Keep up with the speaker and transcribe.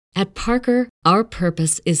At Parker, our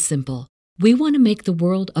purpose is simple. We want to make the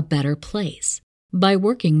world a better place by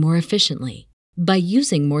working more efficiently, by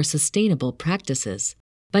using more sustainable practices,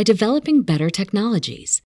 by developing better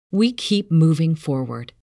technologies. We keep moving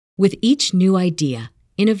forward. With each new idea,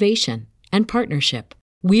 innovation, and partnership,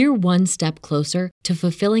 we're one step closer to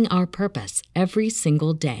fulfilling our purpose every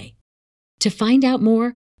single day. To find out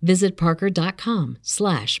more, visit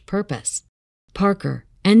parker.com/purpose. Parker,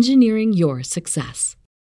 engineering your success.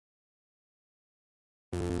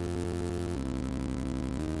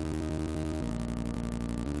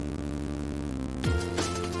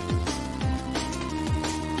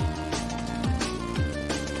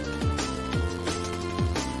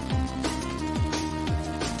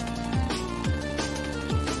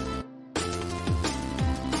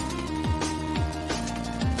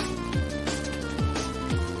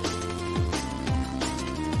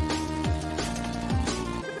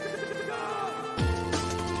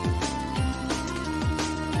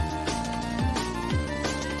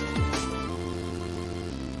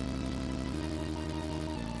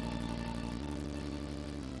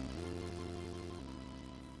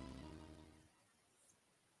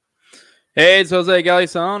 Hey, it's Jose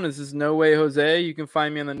Galison. This is No Way Jose. You can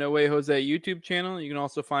find me on the No Way Jose YouTube channel. You can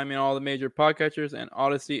also find me on all the major podcatchers and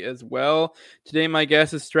Odyssey as well. Today, my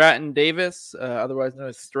guest is Stratton Davis, otherwise known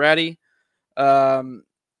as Stratty.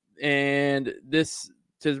 And this,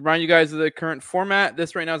 to remind you guys of the current format,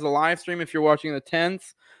 this right now is a live stream if you're watching the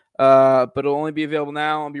 10th, but it'll only be available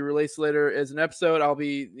now. It'll be released later as an episode. I'll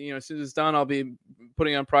be, as soon as it's done, I'll be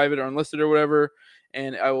putting it on private or unlisted or whatever,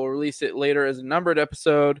 and I will release it later as a numbered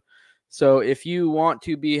episode. So if you want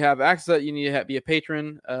to have access to that, you need to be a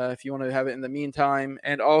patron if you want to have it in the meantime.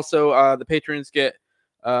 And also the patrons get,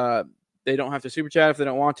 they don't have to super chat if they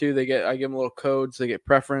don't want to. I give them a little code so they get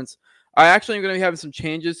preference. I actually am going to be having some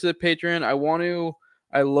changes to the Patreon. I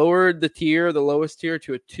lowered the lowest tier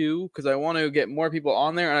to a 2 because I want to get more people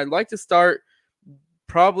on there. And I'd like to start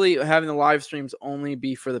probably having the live streams only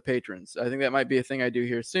be for the patrons. I think that might be a thing I do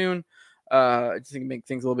here soon. I just think make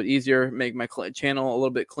things a little bit easier, make my channel a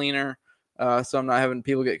little bit cleaner, so I'm not having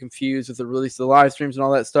people get confused with the release of the live streams and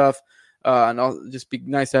all that stuff. And I'll just be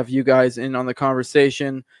nice to have you guys in on the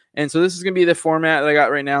conversation. And so this is going to be the format that I got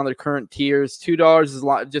right now. The current tiers, $2 is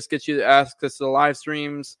just gets you access to the live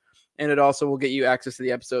streams, and it also will get you access to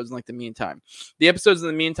the episodes in the meantime. The episodes in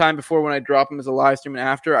the meantime, before when I drop them as a live stream and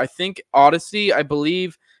after, I think Odyssey, I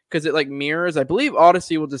believe, because it mirrors, I believe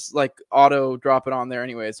Odyssey will just auto drop it on there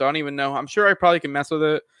anyway. So I don't even know. I'm sure I probably can mess with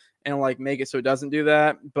it and make it so it doesn't do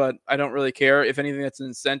that, but I don't really care. If anything, that's an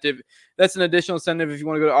incentive. That's an additional incentive if you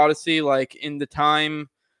want to go to Odyssey, in the time,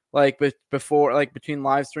 before, between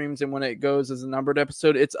live streams and when it goes as a numbered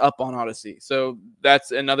episode, it's up on Odyssey. So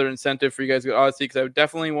that's another incentive for you guys to go to Odyssey, because I would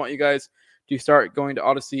definitely want you guys to start going to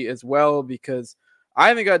Odyssey as well, because I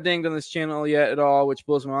haven't got dinged on this channel yet at all, which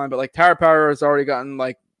blows my mind. But Tower Power has already gotten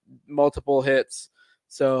multiple hits.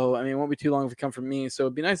 So, it won't be too long if it come from me. So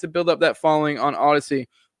it'd be nice to build up that following on Odyssey.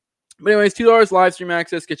 But anyways, $2 live stream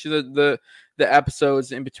access gets you the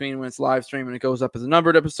episodes in between when it's live stream and it goes up as a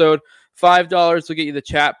numbered episode. $5 will get you the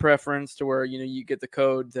chat preference to where, you get the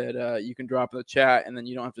code that you can drop in the chat, and then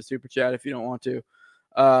you don't have to super chat if you don't want to.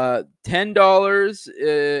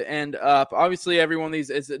 $10 and up. Obviously, every one of these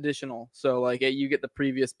is additional. So you get the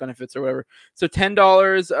previous benefits or whatever. So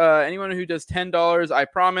 $10, anyone who does $10, I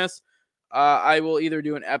promise, I will either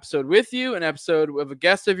do an episode with you, an episode with a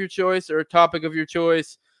guest of your choice, or a topic of your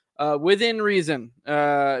choice, within reason.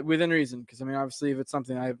 Because obviously, if it's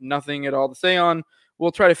something I have nothing at all to say on,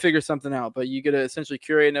 we'll try to figure something out. But you get to essentially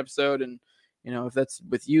curate an episode, and if that's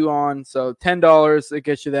with you on. So $10, it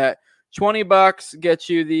gets you that. $20 gets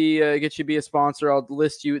you be a sponsor. I'll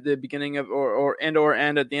list you at the beginning of or end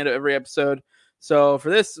at the end of every episode. So for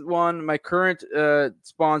this one, my current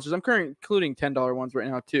sponsors, I'm currently including $10 ones right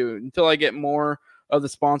now too. Until I get more of the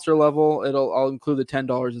sponsor level, I'll include the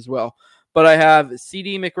 $10 as well. But I have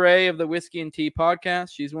CD McRae of the Whiskey and Tea podcast.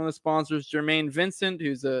 She's one of the sponsors. Jermaine Vincent,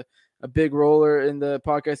 who's a big roller in the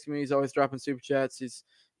podcast community. He's always dropping super chats. He's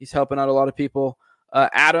helping out a lot of people.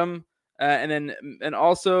 Adam. And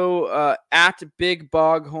also at Big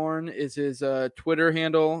Boghorn is his Twitter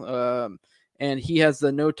handle, and he has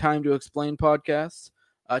the No Time to Explain podcast.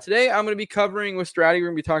 Today I'm going to be covering with Stratty.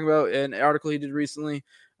 We're going to be talking about an article he did recently.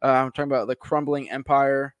 I'm talking about the crumbling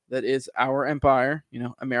empire that is our empire,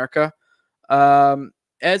 America.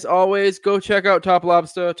 As always, go check out Top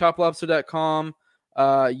Lobster, toplobster.com.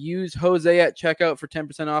 Use Jose at checkout for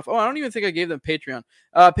 10% off. Oh, I don't even think I gave them Patreon.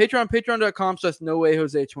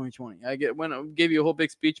 patreon.com/NoWayJose2020. I gave you a whole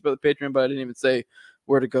big speech about the Patreon, but I didn't even say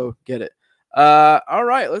where to go get it. All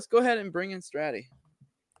right, let's go ahead and bring in Stratty.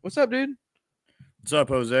 What's up, dude? What's up,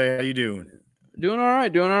 Jose? How you doing? Doing all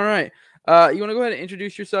right. Doing all right. You want to go ahead and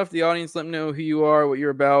introduce yourself to the audience? Let them know who you are, what you're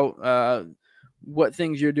about, what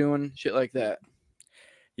things you're doing, shit like that.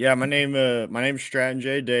 Yeah, my name's Stratton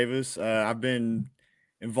J. Davis. I've been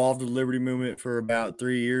involved with the Liberty Movement for about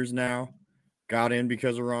 3 years now. Got in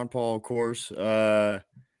because of Ron Paul, of course.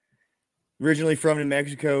 Originally from New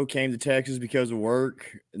Mexico, came to Texas because of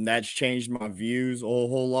work, and that's changed my views a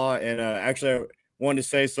whole lot. And actually, I wanted to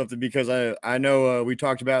say something because I know we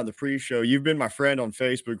talked about in the pre-show. You've been my friend on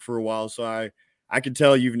Facebook for a while, so I can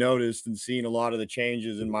tell you've noticed and seen a lot of the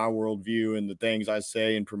changes in my worldview and the things I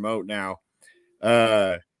say and promote now.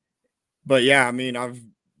 But yeah, I mean, I've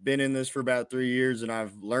been in this for about 3 years, and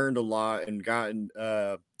I've learned a lot and gotten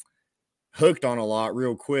hooked on a lot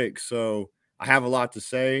real quick. So I have a lot to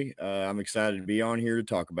say. I'm excited to be on here to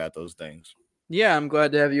talk about those things. Yeah, I'm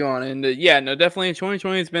glad to have you on. And definitely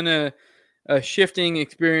 2020 has been a shifting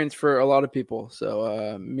experience for a lot of people.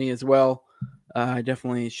 So me as well. I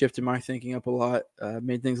definitely shifted my thinking up a lot,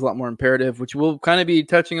 made things a lot more imperative, which we'll kind of be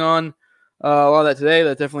touching on a lot of that today.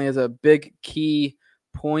 That definitely is a big key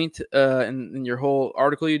point in your whole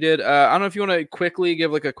article you did. I don't know if you want to quickly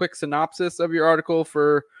give like a quick synopsis of your article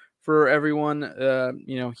for everyone,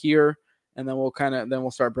 here, and then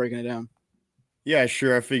we'll start breaking it down. Yeah,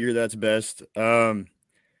 sure. I figure that's best.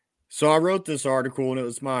 So I wrote this article, and it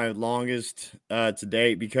was my longest to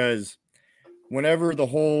date because whenever the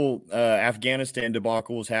whole Afghanistan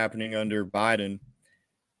debacle was happening under Biden,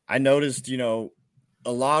 I noticed,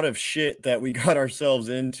 a lot of shit that we got ourselves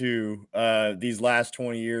into these last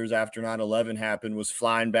 20 years after 9/11 happened was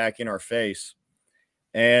flying back in our face.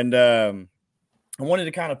 And I wanted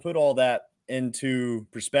to kind of put all that into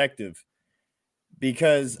perspective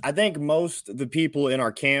because I think most of the people in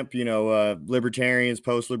our camp, libertarians,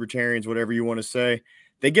 post-libertarians, whatever you want to say,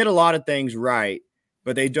 they get a lot of things right,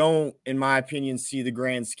 but they don't, in my opinion, see the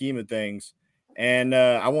grand scheme of things. And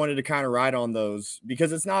I wanted to kind of write on those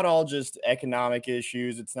because it's not all just economic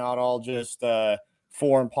issues. It's not all just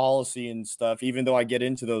foreign policy and stuff, even though I get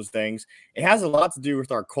into those things. It has a lot to do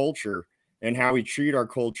with our culture and how we treat our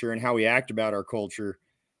culture and how we act about our culture.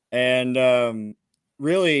 And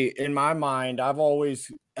really, in my mind, I've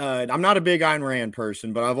always, I'm not a big Ayn Rand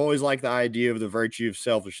person, but I've always liked the idea of the virtue of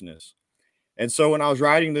selfishness. And so when I was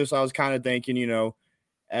writing this, I was kind of thinking,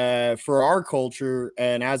 for our culture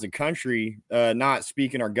and as a country, not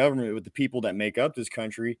speaking our government, but the people that make up this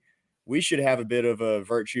country, we should have a bit of a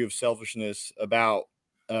virtue of selfishness about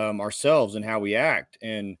ourselves and how we act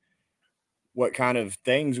and what kind of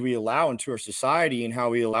things we allow into our society and how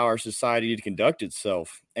we allow our society to conduct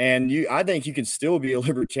itself. And I think you can still be a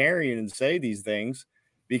libertarian and say these things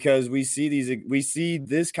because we see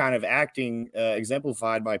this kind of acting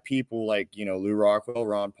exemplified by people like, Lew Rockwell,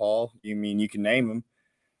 Ron Paul. You can name them.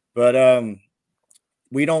 But in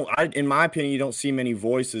my opinion, you don't see many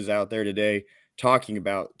voices out there today talking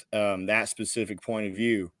about that specific point of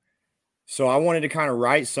view. So I wanted to kind of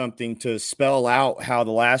write something to spell out how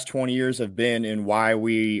the last 20 years have been and why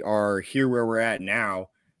we are here where we're at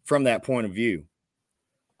now from that point of view.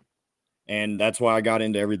 And that's why I got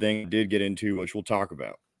into everything I did get into, which we'll talk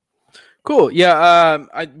about. Cool. Yeah.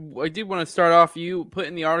 I did want to start off. You put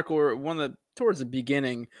in the article or towards the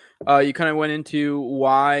beginning, you kind of went into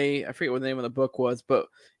why, I forget what the name of the book was, but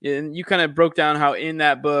you kind of broke down how in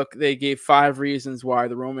that book they gave 5 reasons why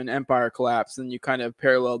the Roman Empire collapsed, and you kind of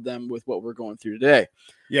paralleled them with what we're going through today.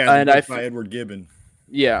 Yeah, and by Edward Gibbon.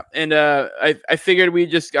 Yeah, and I figured we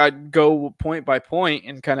just go point by point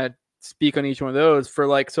and kind of speak on each one of those.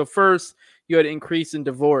 So first you had increase in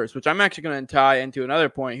divorce, which I'm actually going to tie into another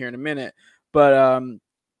point here in a minute, but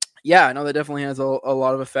yeah, I know that definitely has a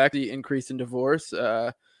lot of effect, the increase in divorce.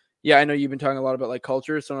 Yeah, I know you've been talking a lot about like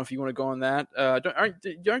culture, so I don't know if you want to go on that.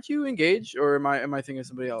 Aren't you engaged, or am I thinking of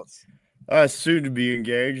somebody else? Soon to be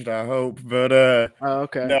engaged, I hope, but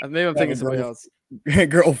okay, no, maybe I'm thinking somebody else.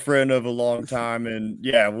 Girlfriend of a long time, and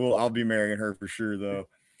yeah, I'll be marrying her for sure, though.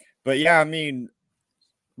 But yeah, I mean,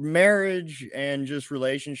 marriage and just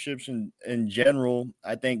relationships in general,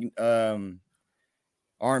 I think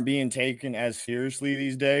aren't being taken as seriously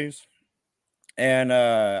these days. And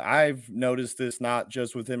I've noticed this not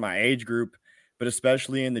just within my age group, but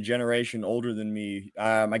especially in the generation older than me.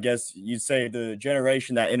 I guess you'd say the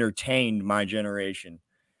generation that entertained my generation.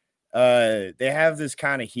 They have this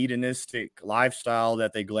kind of hedonistic lifestyle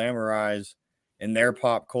that they glamorize in their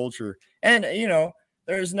pop culture. And,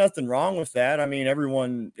 there's nothing wrong with that. I mean,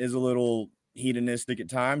 everyone is a little hedonistic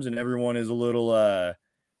at times and everyone is a little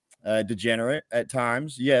degenerate at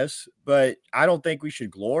times, yes, but I don't think we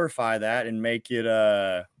should glorify that and make it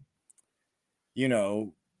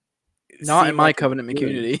Not in my like covenant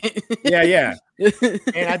community. Yeah.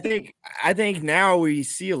 And I think now we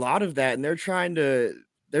see a lot of that, and they're trying to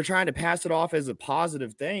pass it off as a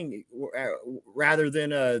positive thing rather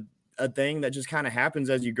than a thing that just kind of happens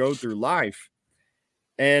as you go through life.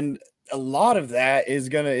 And a lot of that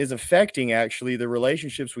is affecting actually the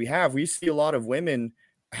relationships we have. We see a lot of women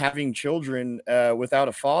having children without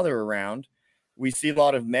a father around. We see a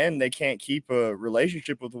lot of men, they can't keep a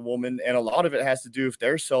relationship with a woman, and a lot of it has to do with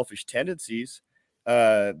their selfish tendencies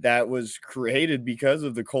that was created because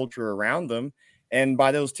of the culture around them. And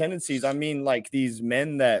by those tendencies, I mean like these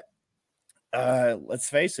men that let's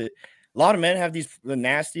face it, a lot of men have the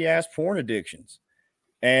nasty ass porn addictions,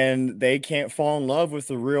 and they can't fall in love with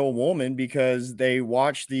the real woman because they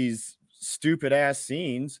watch these stupid ass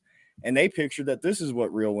scenes and they picture that this is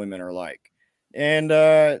what real women are like. And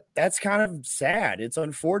that's kind of sad. It's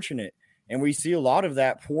unfortunate. And we see a lot of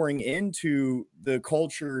that pouring into the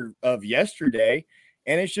culture of yesterday.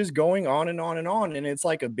 And it's just going on and on and on. And it's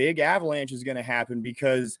like a big avalanche is going to happen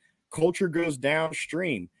because culture goes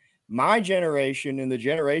downstream. My generation and the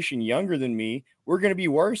generation younger than me, we're going to be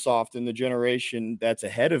worse off than the generation that's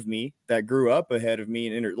ahead of me, that grew up ahead of me.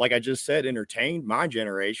 And like I just said, entertained my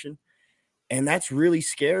generation. And that's really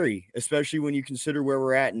scary, especially when you consider where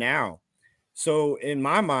we're at now. So in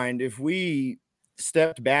my mind, if we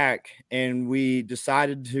stepped back and we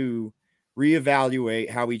decided to reevaluate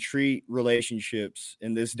how we treat relationships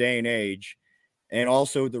in this day and age, and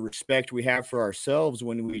also the respect we have for ourselves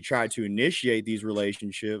when we try to initiate these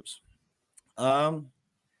relationships,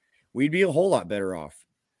 we'd be a whole lot better off.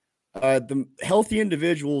 The healthy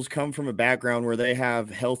individuals come from a background where they have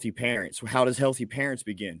healthy parents. How does healthy parents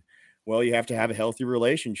begin? Well, you have to have a healthy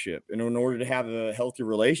relationship. And in order to have a healthy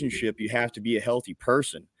relationship, you have to be a healthy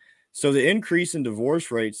person. So the increase in divorce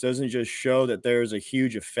rates doesn't just show that there's a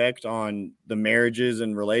huge effect on the marriages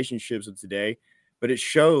and relationships of today, but it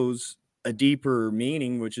shows a deeper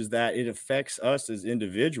meaning, which is that it affects us as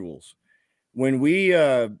individuals. When we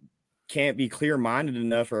can't be clear-minded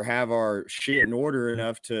enough or have our shit in order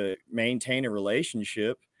enough to maintain a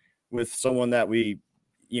relationship with someone that we,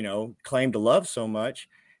 claim to love so much,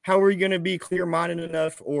 how are we going to be clear-minded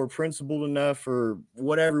enough or principled enough or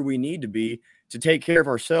whatever we need to be to take care of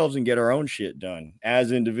ourselves and get our own shit done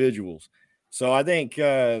as individuals? So I think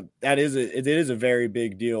it is a very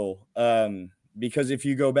big deal, because if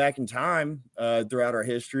you go back in time throughout our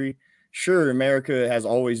history, sure, America has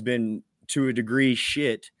always been to a degree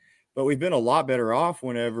shit, but we've been a lot better off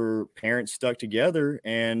whenever parents stuck together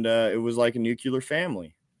and it was like a nuclear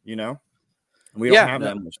family, We don't have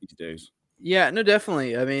that much these days. Yeah, no,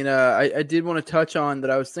 definitely. I mean, I did want to touch on that.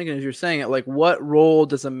 I was thinking as you're saying it, like, what role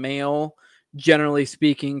does a male, generally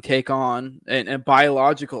speaking, take on in a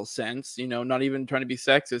biological sense? Not even trying to be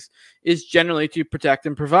sexist, is generally to protect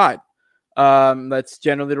and provide. That's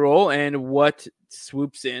generally the role, and what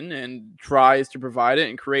swoops in and tries to provide it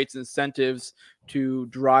and creates incentives to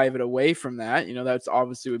drive it away from that. That's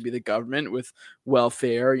obviously would be the government with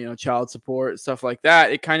welfare, child support, stuff like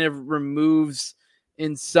that. It kind of removes,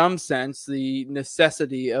 in some sense, the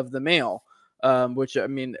necessity of the male, which, I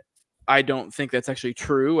mean, I don't think that's actually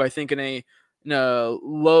true. I think in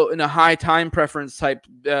a high time preference type,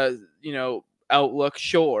 outlook,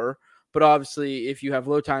 sure. But obviously, if you have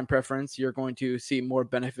low time preference, you're going to see more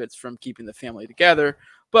benefits from keeping the family together.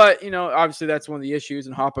 But, obviously that's one of the issues,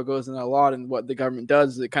 and Hoppe goes into a lot. And what the government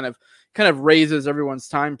does is it kind of raises everyone's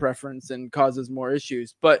time preference and causes more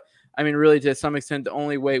issues. But I mean, really, to some extent, the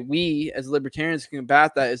only way we as libertarians can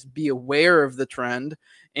combat that is be aware of the trend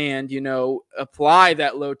and, apply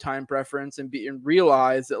that low time preference and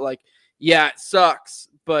realize that, like, yeah, it sucks,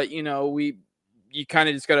 but, you kind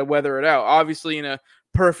of just got to weather it out. Obviously, in a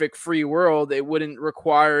perfect free world, it wouldn't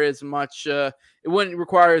require as much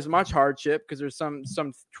hardship, because there's some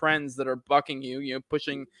trends that are bucking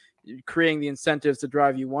creating the incentives to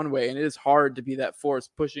drive you one way, and it is hard to be that force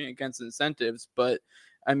pushing against incentives. But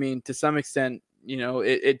I mean, to some extent,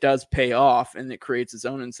 it does pay off, and it creates its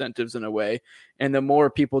own incentives in a way. And the more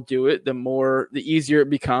people do it, the easier it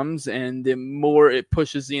becomes, and the more it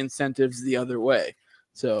pushes the incentives the other way.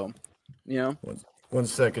 So, 1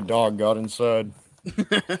 second, dog got inside.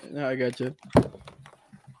 No, I got you.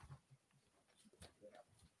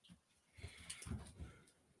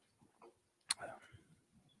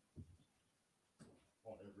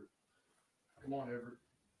 Come on, Everett.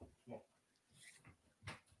 Come on.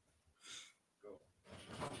 Go.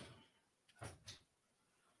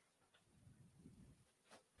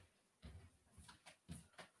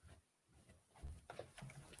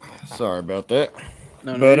 Sorry about that.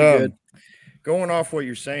 No, but going off what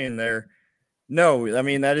you're saying there, No, I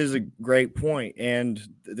mean, that is a great point. And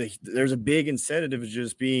there's a big incentive of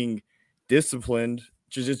just being disciplined,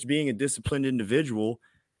 just being a disciplined individual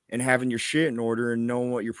and having your shit in order and knowing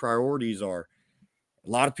what your priorities are. A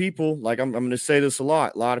lot of people, like I'm going to say this a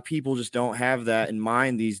lot of people just don't have that in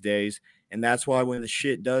mind these days. And that's why when the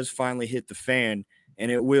shit does finally hit the fan, and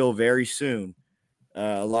it will very soon,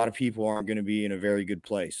 a lot of people aren't going to be in a very good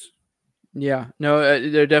place. Yeah, no,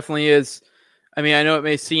 there definitely is. I mean, I know it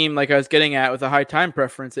may seem like I was getting at with a high time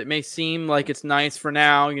preference. It may seem like it's nice for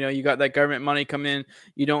now. You know, you got that government money come in.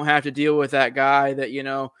 You don't have to deal with that guy that, you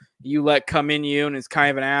know, you let come in you and is kind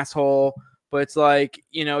of an asshole. But it's like,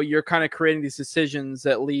 you know, you're kind of creating these decisions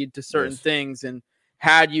that lead to certain things. And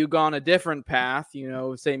had you gone a different path, you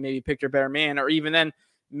know, say maybe picked your better man, or even then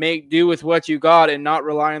make do with what you got and not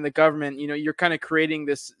rely on the government, you know, you're kind of creating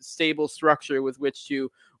this stable structure with which to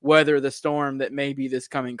weather the storm that may be this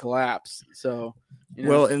coming collapse. So, you know.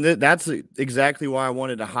 Well, and that's exactly why I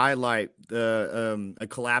wanted to highlight the a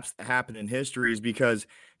collapse that happened in history, is because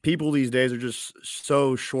people these days are just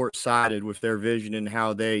so short-sighted with their vision and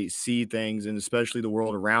how they see things, and especially the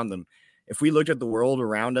world around them. If we looked at the world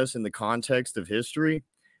around us in the context of history,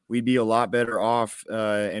 we'd be a lot better off,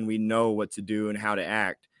 and we know what to do and how to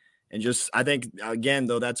act. And just, I think, again,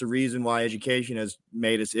 though, that's a reason why education has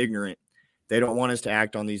made us ignorant. They don't want us to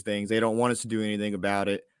act on these things. They don't want us to do anything about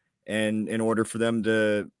it. And in order for them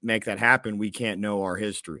to make that happen, we can't know our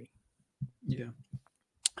history. Yeah.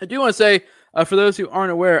 I do want to say, for those who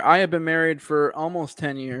aren't aware, I have been married for almost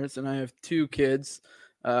 10 years and I have 2 kids,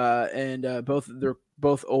 and they're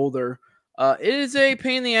both older. It is a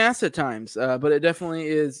pain in the ass at times, but it definitely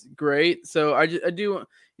is great. So I do, you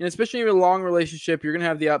know, especially in a long relationship, you're going to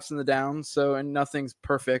have the ups and the downs. So, and nothing's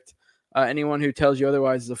perfect. Anyone who tells you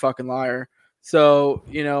otherwise is a fucking liar. So,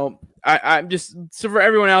 you know, I'm just, so for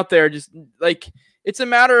everyone out there, just like, it's a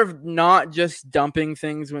matter of not just dumping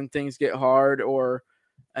things when things get hard, or,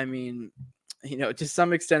 I mean, you know, to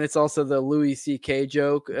some extent, it's also the Louis C.K.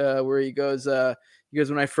 joke where he goes,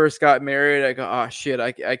 when I first got married, I go, oh shit,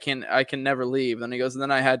 I can never leave. Then he goes, and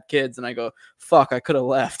then I had kids, and I go, fuck, I could have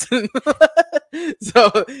left.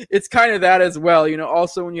 So it's kind of that as well. You know,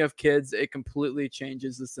 also when you have kids, it completely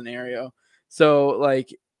changes the scenario. So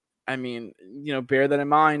like, I mean, you know, bear that in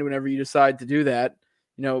mind whenever you decide to do that.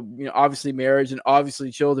 You know, obviously marriage and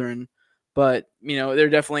obviously children, but you know, there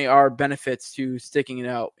definitely are benefits to sticking it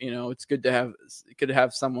out. You know, it's good to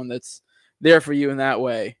have someone that's there for you in that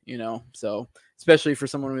way. You know, so especially for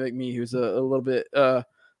someone like me who's a little bit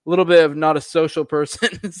of not a social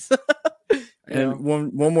person. And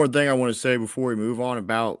one more thing I want to say before we move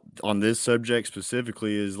on this subject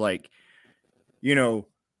specifically is, like, you know,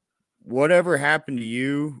 whatever happened to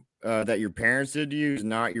you that your parents did to you is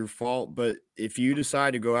not your fault. But if you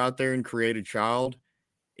decide to go out there and create a child,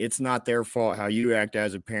 it's not their fault how you act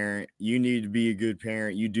as a parent. You need to be a good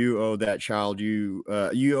parent. You do owe that child, you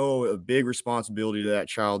owe a big responsibility to that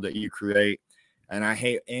child that you create. And I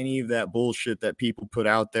hate any of that bullshit that people put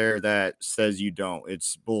out there that says you don't.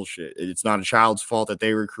 It's bullshit. It's not a child's fault that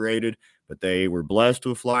they were created, but they were blessed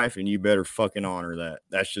with life, and you better fucking honor that.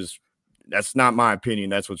 That's not my opinion.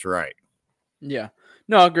 That's what's right. Yeah.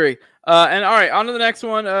 No, I agree. And all right, on to the next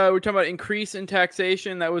one. We're talking about increase in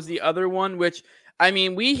taxation. That was the other one, which, I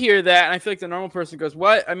mean, we hear that, and I feel like the normal person goes,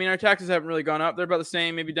 what? I mean, our taxes haven't really gone up. They're about the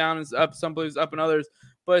same, maybe down and up, some places up and others.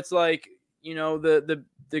 But it's like, you know, the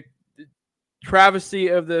travesty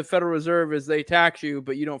of the Federal Reserve is they tax you,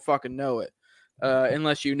 but you don't fucking know it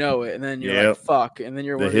unless you know it. And then you're like, fuck. And then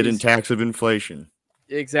you're the hidden tax of inflation.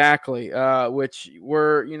 Exactly. Which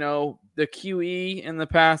were, you know, the QE in the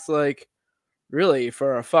past, like, really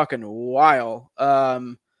for a fucking while,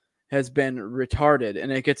 has been retarded,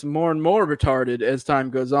 and it gets more and more retarded as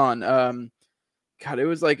time goes on. God, it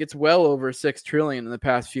was like, it's well over 6 trillion in the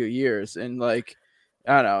past few years. And like,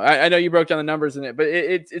 I don't know. I know you broke down the numbers in it, but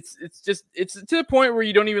it's to the point where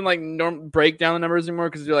you don't even like break down the numbers anymore,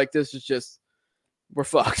 because you're like, this is just, we're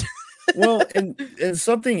fucked. Well, and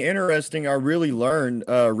something interesting I really learned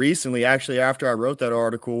recently, actually, after I wrote that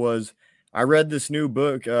article, was I read this new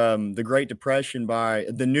book, The New Great Depression by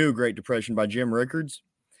Jim Rickards.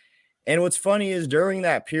 And what's funny is, during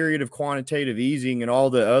that period of quantitative easing and all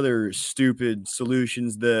the other stupid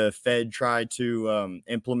solutions the Fed tried to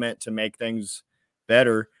implement to make things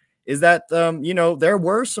better, is that, you know, there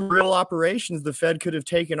were some real operations the Fed could have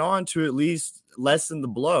taken on to at least lessen the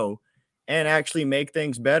blow and actually make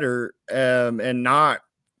things better, and not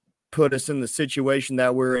put us in the situation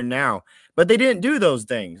that we're in now. But they didn't do those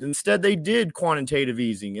things. Instead, they did quantitative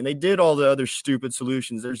easing, and they did all the other stupid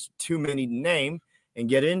solutions. There's too many to name and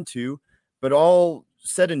get into, but all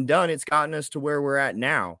said and done, it's gotten us to where we're at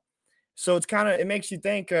now. So it makes you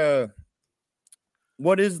think,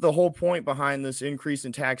 what is the whole point behind this increase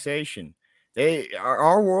in taxation?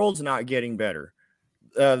 Our world's not getting better.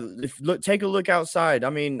 Take a look outside.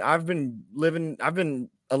 I mean, I've been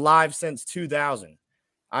alive since 2000.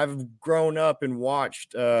 I've grown up and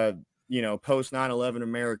watched, post 9/11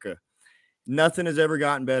 America. Nothing has ever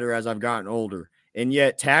gotten better as I've gotten older. And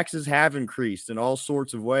yet taxes have increased in all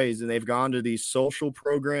sorts of ways. And they've gone to these social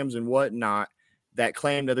programs and whatnot that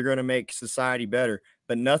claim that they're going to make society better,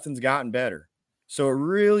 but nothing's gotten better. So it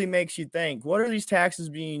really makes you think, what are these taxes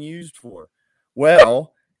being used for?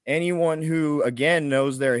 Well, anyone who, again,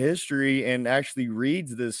 knows their history and actually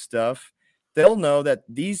reads this stuff, they'll know that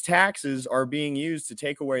these taxes are being used to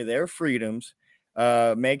take away their freedoms,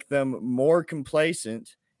 make them more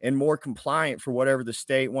complacent and more compliant for whatever the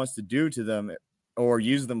state wants to do to them or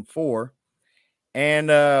use them for.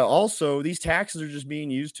 And also, these taxes are just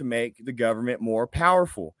being used to make the government more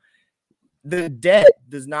powerful. The debt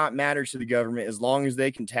does not matter to the government as long as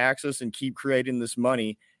they can tax us and keep creating this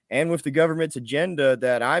money. And with the government's agenda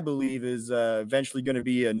that I believe is eventually going to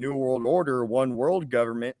be a new world order, one world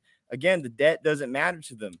government, again, the debt doesn't matter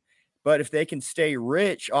to them. But if they can stay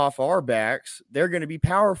rich off our backs, they're going to be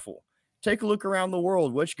powerful. Take a look around the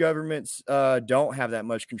world. Which governments don't have that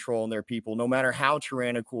much control on their people, no matter how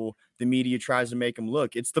tyrannical the media tries to make them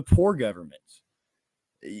look? It's the poor governments.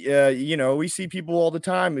 We see people all the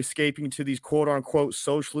time escaping to these quote unquote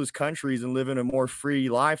socialist countries and living a more free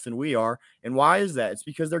life than we are. And why is that? It's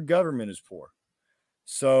because their government is poor.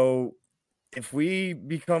 So if we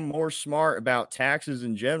become more smart about taxes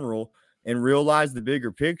in general and realize the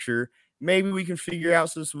bigger picture, maybe we can figure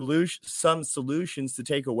out some solutions to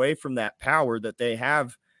take away from that power that they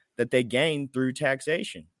have, that they gain through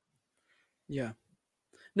taxation. Yeah.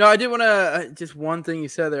 No, I did want to, just one thing you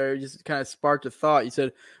said there, just kind of sparked a thought. You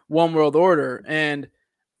said one world order, and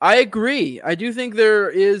I agree. I do think there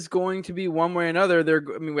is going to be one way or another.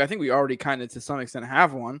 I think we already kind of to some extent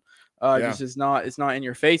have one. Just it's not in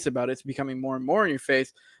your face about it. It's becoming more and more in your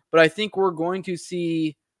face. But I think we're going to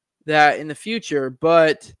see that in the future.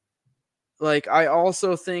 But like, I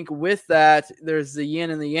also think with that, there's the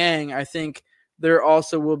yin and the yang. I think there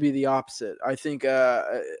also will be the opposite. I think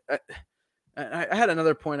I had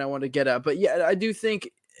another point I wanted to get at, but yeah, I do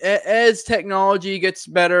think as technology gets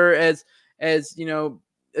better, as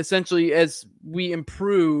essentially as we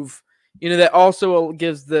improve, that also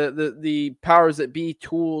gives the powers that be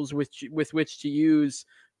tools with which to use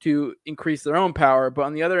to increase their own power. But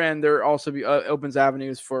on the other end, there also opens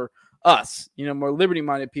avenues for us, more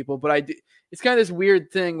liberty-minded people. But it's kind of this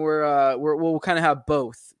weird thing where we'll kind of have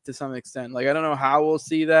both to some extent. Like, I don't know how we'll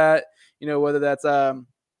see that, whether that's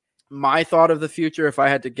my thought of the future, if I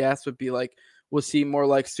had to guess, would be like we'll see more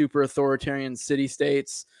like super authoritarian city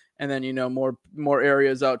states, and then more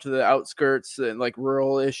areas out to the outskirts and like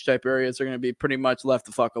rural-ish type areas are going to be pretty much left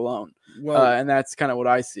the fuck alone. Well, and that's kind of what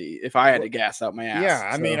I see if I had to gas out my ass. Yeah,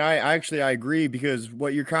 I mean, I agree, because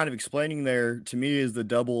what you're kind of explaining there to me is the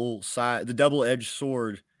double-edged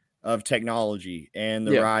sword of technology and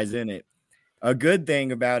the rise in it. A good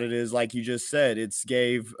thing about it is, like you just said, it's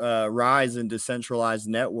gave rise in decentralized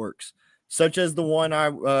networks, such as the one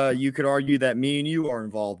you could argue that me and you are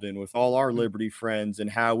involved in with all our Liberty friends,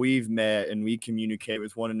 and how we've met and we communicate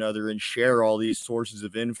with one another and share all these sources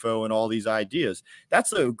of info and all these ideas.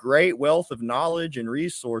 That's a great wealth of knowledge and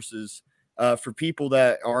resources for people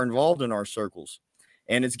that are involved in our circles.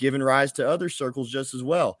 And it's given rise to other circles just as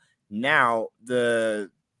well. Now,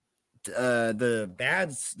 the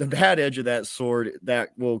bad edge of that sword that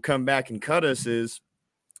will come back and cut us is,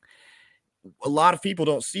 a lot of people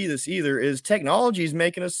don't see this either, is technology is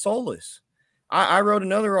making us soulless. I wrote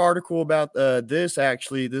another article about this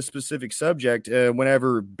specific subject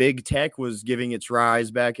whenever big tech was giving its rise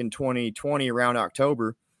back in 2020 around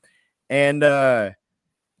October. And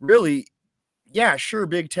really, yeah, sure,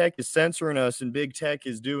 big tech is censoring us and big tech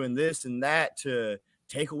is doing this and that to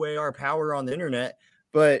take away our power on the internet.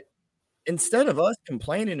 But instead of us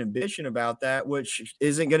complaining and bitching about that, which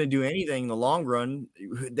isn't going to do anything in the long run,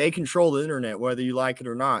 they control the internet, whether you like it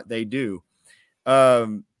or not. They do.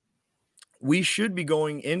 We should be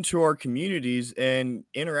going into our communities and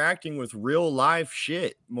interacting with real life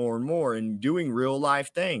shit more and more, and doing real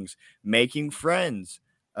life things, making friends,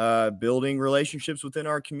 building relationships within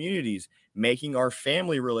our communities, making our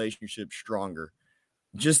family relationships stronger.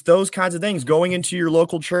 Just those kinds of things, going into your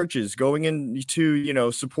local churches, going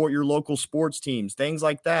into, support your local sports teams, things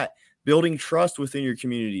like that, building trust within your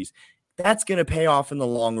communities. That's going to pay off in the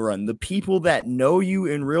long run. The people that know you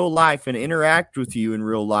in real life and interact with you in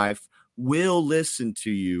real life will listen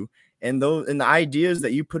to you and the ideas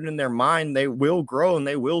that you put in their mind, they will grow and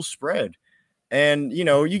they will spread. And, you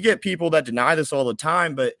know, you get people that deny this all the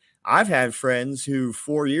time, but I've had friends who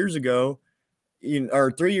 4 years ago,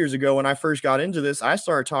 or 3 years ago, when I first got into this, I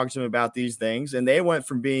started talking to them about these things, and they went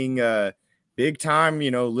from being big time,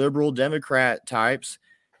 you know, liberal Democrat types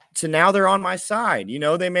to now they're on my side. You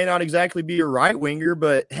know, they may not exactly be a right winger,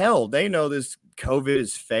 but hell, they know this COVID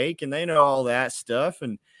is fake and they know all that stuff.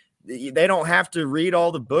 And they don't have to read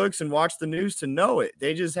all the books and watch the news to know it.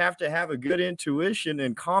 They just have to have a good intuition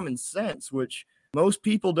and common sense, which most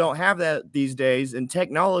people don't have that these days. And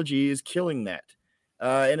technology is killing that.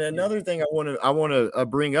 And another thing I want to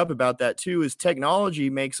bring up about that too is technology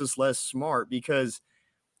makes us less smart, because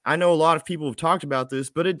I know a lot of people have talked about this,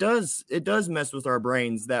 but it does mess with our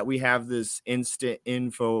brains that we have this instant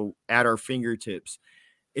info at our fingertips.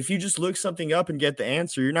 If you just look something up and get the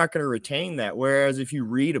answer, you're not going to retain that. Whereas if you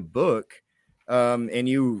read a book and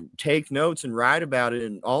you take notes and write about it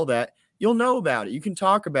and all that, you'll know about it. You can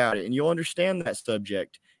talk about it and you'll understand that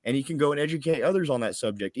subject, and you can go and educate others on that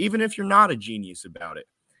subject, even if you're not a genius about it.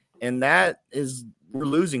 And we're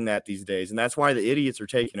losing that these days. And that's why the idiots are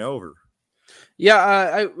taking over.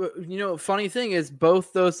 Yeah, funny thing is,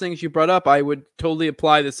 both those things you brought up, I would totally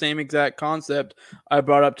apply the same exact concept I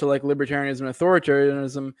brought up to like libertarianism and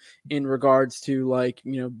authoritarianism in regards to like,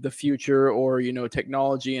 you know, the future or, you know,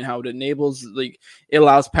 technology and how it enables, like, it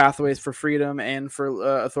allows pathways for freedom and for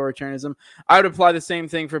authoritarianism. I would apply the same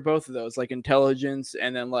thing for both of those, like intelligence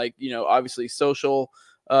and then like, you know, obviously social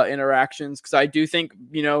interactions. Because I do think,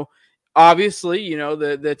 you know, obviously, you know,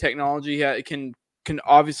 the technology can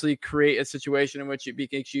obviously create a situation in which it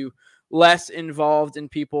makes you less involved in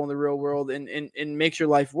people in the real world and makes your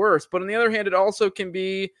life worse. But on the other hand, it also can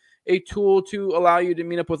be a tool to allow you to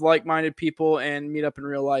meet up with like-minded people and meet up in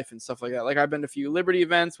real life and stuff like that. Like, I've been to a few Liberty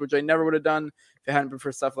events, which I never would have done if it hadn't been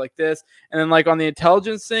for stuff like this. And then like on the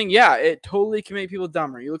intelligence thing, yeah, it totally can make people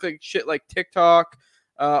dumber. You look like shit like TikTok,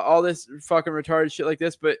 all this fucking retarded shit like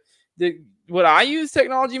this. But what I use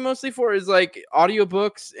technology mostly for is like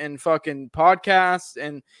audiobooks and fucking podcasts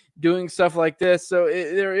and doing stuff like this. So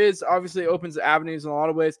there is obviously opens avenues in a lot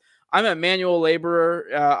of ways. I'm a manual laborer.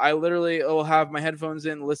 I literally will have my headphones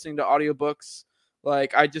in listening to audiobooks.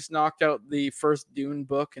 Like, I just knocked out the first Dune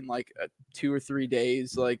book in like 2 or 3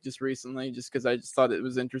 days, like just recently, just because I just thought it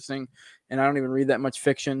was interesting. And I don't even read that much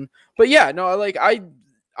fiction. But yeah, no, like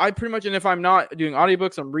I pretty much, and if I'm not doing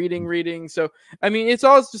audiobooks, I'm reading. So, I mean, it's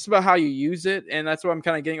all just about how you use it. And that's what I'm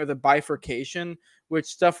kind of getting with a bifurcation, which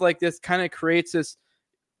stuff like this kind of creates this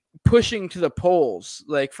pushing to the poles,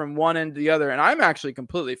 like from one end to the other. And I'm actually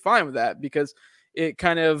completely fine with that, because it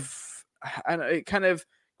kind of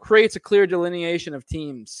creates a clear delineation of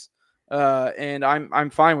teams. And I'm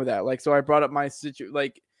fine with that. Like, so I brought up my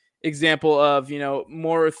example of, you know,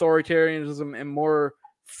 more authoritarianism and more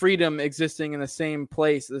freedom existing in the same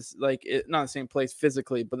place, not the same place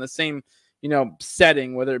physically, but in the same, you know,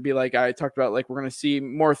 setting, whether it be like I talked about, like we're going to see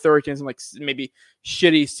more authoritarianism, like maybe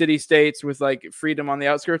shitty city states with like freedom on the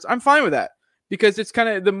outskirts. I'm fine with that, because it's kind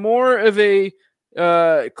of the more of a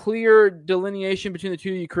clear delineation between the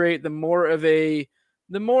two you create, the more of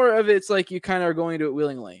it's like you kind of are going to do it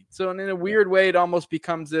willingly. So in a weird way, it almost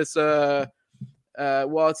becomes this I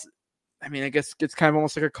guess it's kind of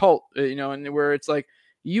almost like a cult, you know, and where it's like,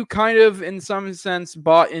 you kind of, in some sense,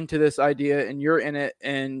 bought into this idea and you're in it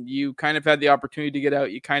and you kind of had the opportunity to get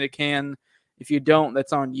out. You kind of can. If you don't,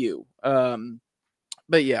 that's on you.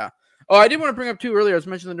 But yeah. Oh, I did want to bring up too earlier. I was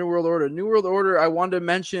mentioning the New World Order. New World Order, I wanted to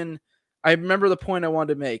mention, I remember the point I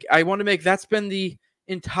wanted to make. That's been the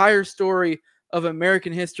entire story of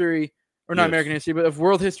American history, or not American history, but of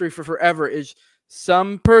world history for forever, is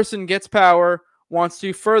some person gets power, wants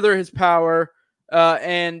to further his power,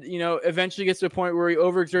 and, you know, eventually gets to a point where he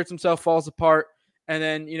overexerts himself, falls apart, and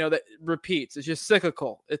then, you know, that repeats. It's just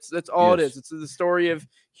cyclical. That's all it is. It's the story of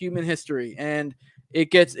human history, and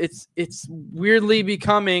it's weirdly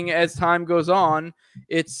becoming, as time goes on,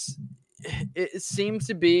 it seems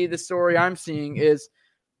to be the story I'm seeing is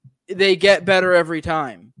they get better every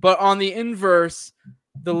time, but on the inverse,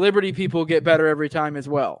 the Liberty people get better every time as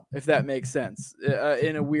well, if that makes sense,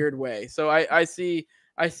 in a weird way. So I see,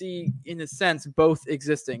 in a sense, both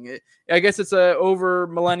existing. I guess it's over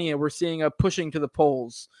millennia, we're seeing a pushing to the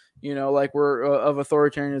poles, you know, like we're of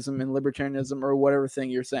authoritarianism and libertarianism, or whatever thing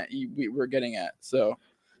you're saying we're getting at. So,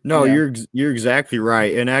 no, yeah. You're exactly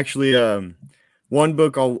right. And actually, one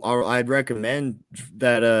book I'd recommend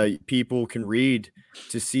that people can read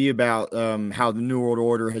to see about how the New World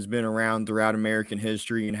Order has been around throughout American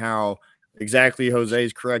history, and how exactly Jose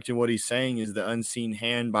is correct in what he's saying, is The Unseen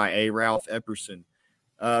Hand by A. Ralph Epperson.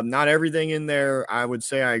 Not everything in there I would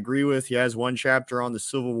say I agree with. He has one chapter on the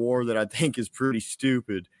Civil War that I think is pretty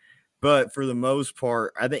stupid. But for the most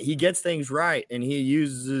part, I think he gets things right, and he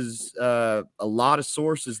uses a lot of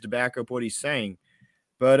sources to back up what he's saying.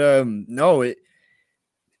 But no,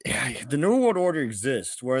 the New World Order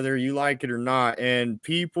exists, whether you like it or not, and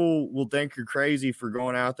people will think you're crazy for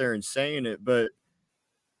going out there and saying it. But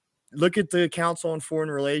look at the Council on Foreign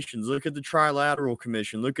Relations, look at the Trilateral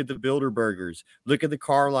Commission, look at the Bilderbergers, look at the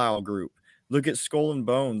Carlyle Group, look at Skull and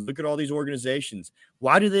Bones, look at all these organizations.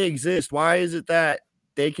 Why do they exist? Why is it that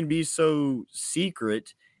they can be so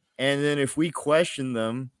secret, and then if we question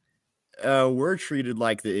them, we're treated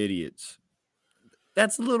like the idiots?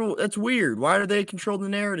 That's weird. Why do they control the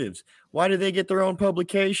narratives? Why do they get their own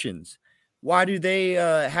publications? Why do they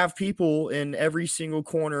have people in every single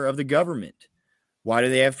corner of the government? Why do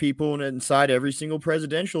they have people inside every single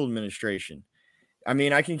presidential administration? I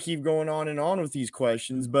mean, I can keep going on and on with these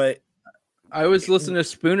questions, but I was listening to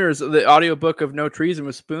Spooner's, the audiobook of No Treason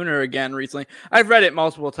with Spooner again recently. I've read it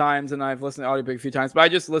multiple times and I've listened to the audiobook a few times, but I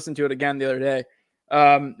just listened to it again the other day.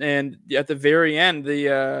 And at the very end,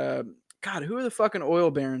 God, who are the fucking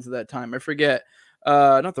oil barons at that time? I forget.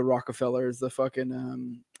 Not the Rockefellers, the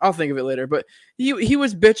fucking, I'll think of it later, but he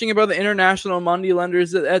was bitching about the international money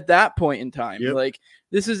lenders at that point in time. Yep. Like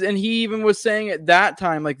and he even was saying at that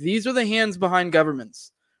time, like, these are the hands behind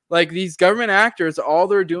governments. Like, these government actors, all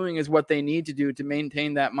they're doing is what they need to do to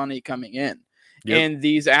maintain that money coming in. Yep. And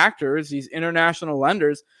these actors, these international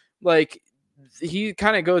lenders, like, he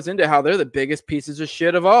kind of goes into how they're the biggest pieces of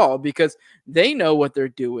shit of all, because they know what they're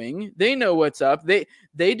doing. They know what's up. They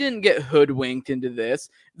didn't get hoodwinked into this.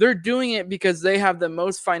 They're doing it because they have the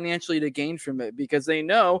most financially to gain from it, because they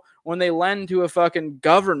know when they lend to a fucking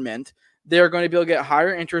government, they're going to be able to get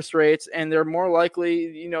higher interest rates, and they're more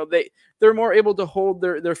likely, they're more able to hold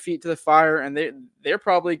their feet to the fire, and they're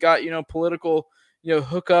probably got, political,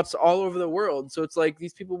 hookups all over the world. So it's like,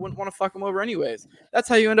 these people wouldn't want to fuck them over anyways. That's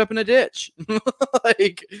how you end up in a ditch.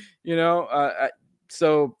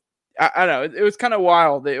 So I don't know. It was kind of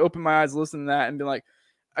wild. They opened my eyes, listening to that, and be like,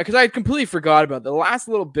 because I completely forgot about the last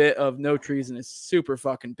little bit of No Treason is super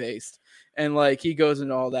fucking based. And like, he goes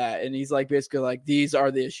into all that, and he's like, basically like, these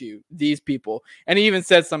are the issue, these people. And he even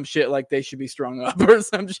said some shit like they should be strung up or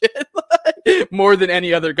some shit more than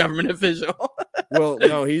any other government official. Well,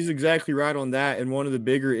 no, he's exactly right on that. And one of the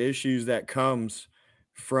bigger issues that comes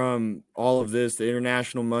from all of this, the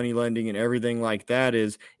international money lending and everything like that,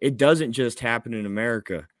 is it doesn't just happen in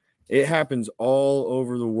America. It happens all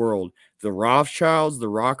over the world. The Rothschilds, the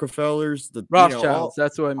Rockefellers, that's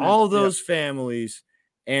what I meant. All those families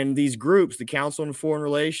and these groups, the Council on Foreign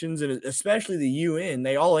Relations, and especially the UN,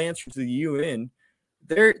 they all answer to the UN.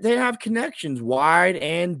 They have connections wide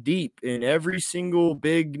and deep in every single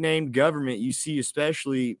big name government you see,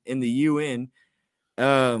 especially in the UN.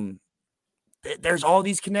 There's all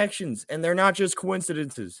these connections, and they're not just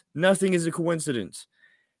coincidences. Nothing is a coincidence.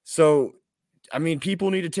 So, I mean,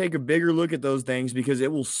 people need to take a bigger look at those things, because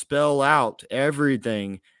it will spell out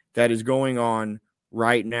everything that is going on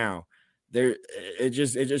right now. It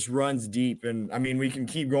just runs deep, and I mean, we can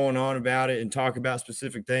keep going on about it and talk about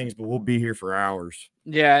specific things, but we'll be here for hours.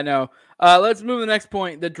 Yeah, I know. Let's move to the next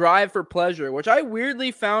point, the drive for pleasure, which I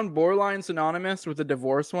weirdly found borderline synonymous with the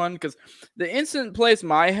divorce one, because the instant place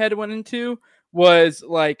my head went into was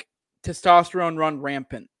like testosterone run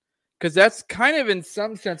rampant, because that's kind of, in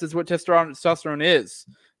some senses, what testosterone is.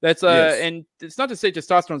 That's and it's not to say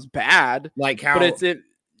testosterone's bad, like how, but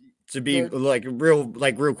to be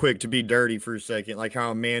real quick, to be dirty for a second, like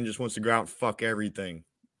how a man just wants to go out and fuck everything.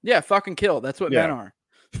 Yeah, fucking kill. That's what men are.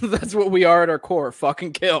 That's what we are at our core.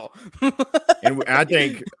 Fucking kill. And I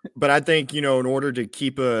think, in order to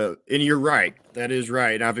keep and you're right, that is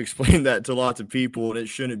right. And I've explained that to lots of people, and it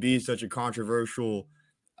shouldn't be such a controversial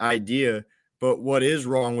idea. But what is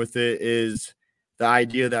wrong with it is the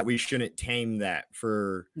idea that we shouldn't tame that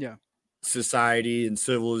for society and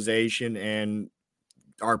civilization and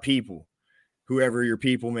our people, whoever your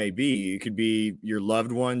people may be. It could be your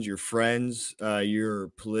loved ones, your friends, your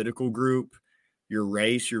political group, your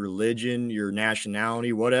race, your religion, your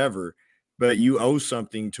nationality, whatever. But you owe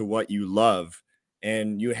something to what you love,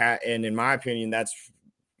 and and in my opinion,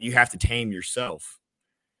 you have to tame yourself.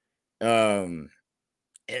 And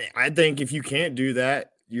I think if you can't do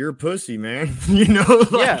that, you're a pussy, man. I mean,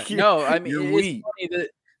 you're it's weak. funny that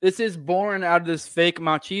this is born out of this fake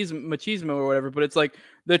machismo or whatever, but it's like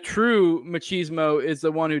the true machismo is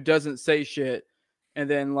the one who doesn't say shit, and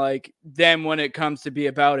then when it comes to be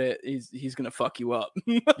about it, he's gonna fuck you up.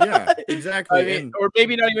 Yeah, exactly. Or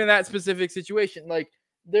maybe not even that specific situation. Like,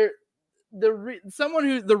 someone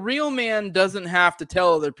who the real man doesn't have to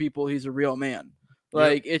tell other people he's a real man.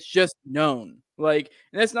 Like It's just known. Like,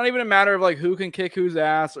 and it's not even a matter of like who can kick whose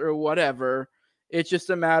ass or whatever. It's just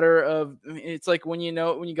a matter of, it's like when you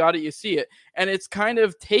got it, you see it. And it's kind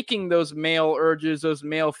of taking those male urges, those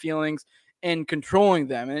male feelings, and controlling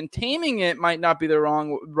them. And taming it might not be the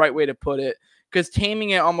right way to put it, because taming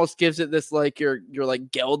it almost gives it this like you're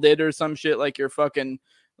like gelded or some shit, like you're fucking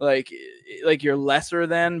like you're lesser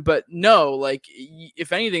than. But no, like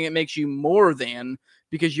if anything, it makes you more than,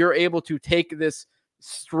 because you're able to take this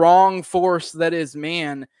strong force that is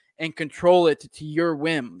man and control it to your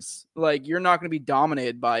whims. Like, you're not going to be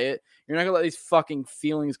dominated by it. You're not going to let these fucking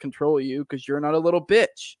feelings control you, because you're not a little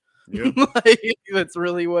bitch. Yep. Like, that's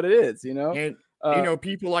really what it is, you know? And,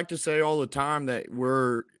 people like to say all the time that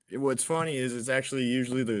what's funny is it's actually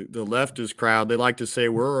usually the leftist crowd. They like to say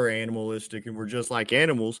we're animalistic and we're just like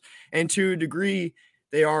animals. And to a degree,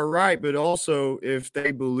 they are right. But also, if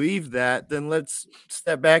they believe that, then let's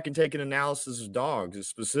step back and take an analysis of dogs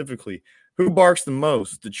specifically. Who barks the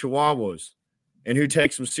most? The Chihuahuas. And who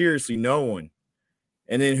takes them seriously? No one.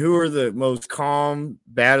 And then who are the most calm,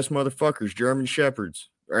 baddest motherfuckers? German Shepherds.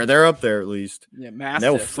 Or they're up there at least. Yeah, massive.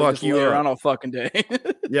 They'll fuck you around all fucking day.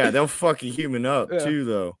 Yeah, they'll fuck a human up too,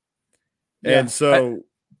 though. Yeah. And so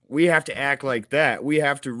we have to act like that. We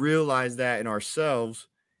have to realize that in ourselves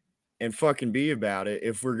and fucking be about it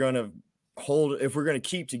if we're gonna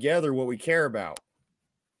keep together what we care about.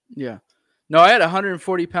 Yeah. No, I had a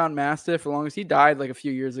 140-pound Mastiff. As long as he died like a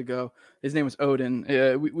few years ago. His name was Odin.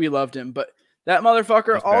 We loved him, but that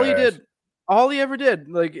motherfucker, all he ever did,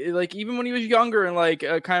 like even when he was younger and like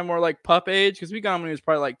kind of more like pup age, because we got him when he was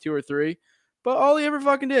probably like 2 or 3. But all he ever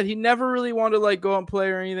fucking did, he never really wanted to like go out and play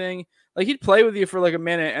or anything. Like, he'd play with you for like a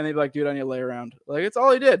minute and they'd be like, dude, I need to lay around. Like, it's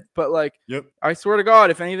all he did. But like, I swear to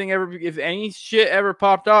God, if any shit ever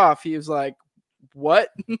popped off, he was like, what?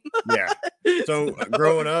 Yeah. So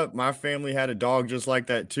growing up, my family had a dog just like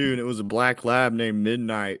that too. And it was a black lab named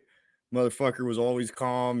Midnight. Motherfucker was always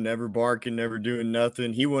calm, never barking, never doing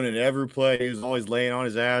nothing. He wouldn't ever play. He was always laying on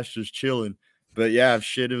his ass, just chilling. But yeah, if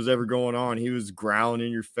shit was ever going on, he was growling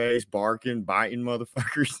in your face, barking, biting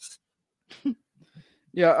motherfuckers.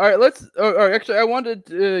 Yeah. All right. Actually, I wanted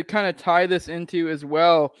to kind of tie this into as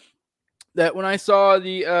well, that when I saw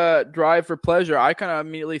the drive for pleasure, I kind of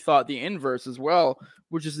immediately thought the inverse as well,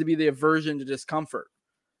 which is to be the aversion to discomfort.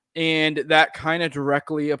 And that kind of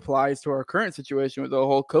directly applies to our current situation with the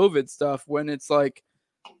whole COVID stuff, when it's like,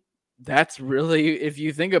 that's really, if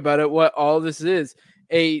you think about it, what all this is,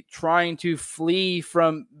 a trying to flee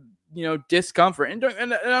from, discomfort. And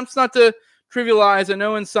it's not to trivialize. I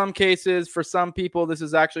know in some cases, for some people, this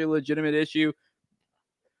is actually a legitimate issue.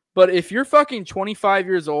 But if you're fucking 25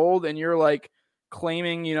 years old and you're like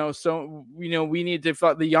claiming, we need to,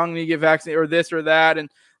 the young need to get vaccinated or this or that.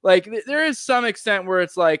 And like, there is some extent where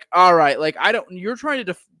it's like, all right, like, you're trying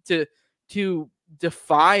to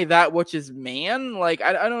defy that which is man. Like,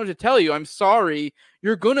 I don't know what to tell you. I'm sorry.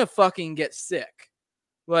 You're going to fucking get sick.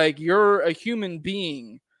 Like, you're a human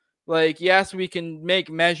being. Like, yes, we can make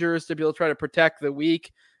measures to be able to try to protect the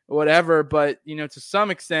weak, whatever, but to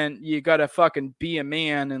some extent you gotta fucking be a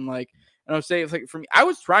man. And like, I don't say, it's like, for me, I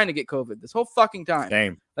was trying to get COVID this whole fucking time.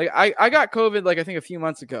 Same. Like, I got COVID like I think a few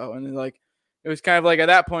months ago, and then, like, it was kind of like, at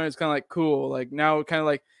that point it was kind of like cool. Like, now kind of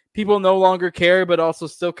like people no longer care, but also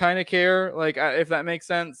still kind of care, like, if that makes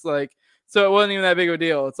sense. Like, so it wasn't even that big of a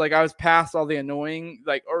deal. It's like I was past all the annoying,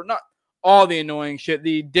 like, or not all the annoying shit,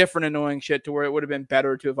 the different annoying shit, to where it would have been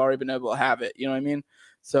better to have already been able to have it. You know what I mean?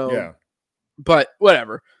 So yeah. But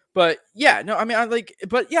whatever. But yeah, no, I mean,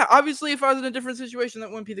 obviously if I was in a different situation, that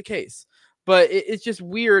wouldn't be the case. But it's just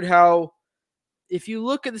weird how, if you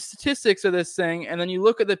look at the statistics of this thing and then you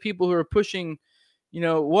look at the people who are pushing,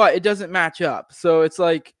 it doesn't match up. So it's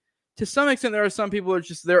like, to some extent, there are some people who are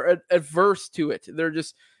just, they're adverse to it. They're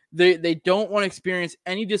just, they don't want to experience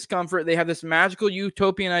any discomfort. They have this magical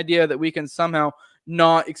utopian idea that we can somehow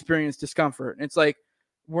not experience discomfort. And it's like,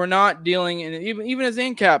 we're not dealing in, even as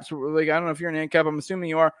ANCAPs, like, I don't know if you're an ANCAP, I'm assuming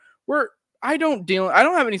you are. I don't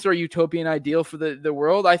have any sort of utopian ideal for the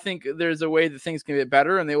world. I think there's a way that things can get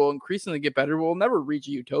better, and they will increasingly get better. We'll never reach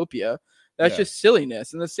a utopia. That's just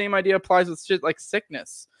silliness. And the same idea applies with shit like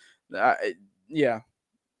sickness. Yeah.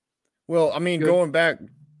 Well, I mean, going back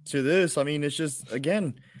to this, I mean, it's just,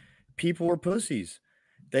 again, people are pussies.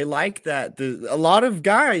 They like that. A lot of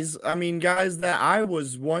guys, I mean, guys that I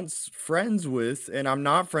was once friends with and I'm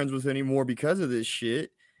not friends with anymore because of this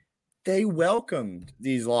shit, they welcomed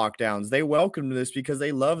these lockdowns. They welcomed this because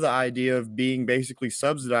they love the idea of being basically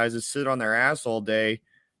subsidized to sit on their ass all day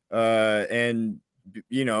and,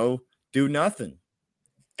 do nothing.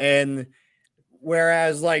 And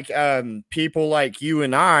Whereas like people like you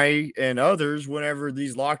and I and others, whenever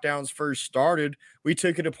these lockdowns first started, we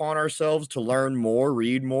took it upon ourselves to learn more,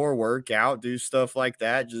 read more, work out, do stuff like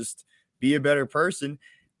that, just be a better person.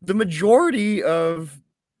 The majority of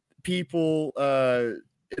people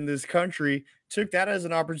in this country took that as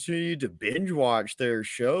an opportunity to binge watch their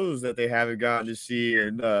shows that they haven't gotten to see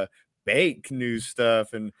and bake new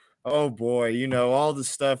stuff and oh boy, all the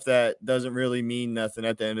stuff that doesn't really mean nothing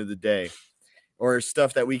at the end of the day or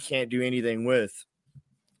stuff that we can't do anything with.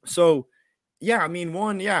 So yeah, I mean,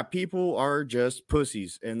 people are just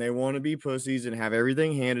pussies and they want to be pussies and have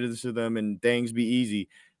everything handed to them and things be easy.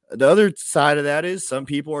 The other side of that is some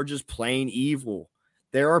people are just plain evil.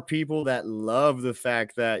 There are people that love the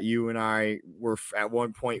fact that you and I were at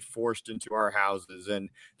one point forced into our houses, and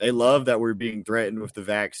they love that we're being threatened with the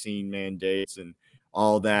vaccine mandates and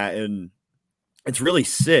all that. And it's really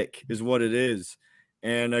sick is what it is.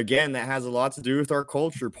 And again, that has a lot to do with our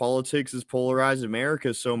culture. Politics has polarized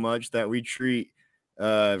America so much that we treat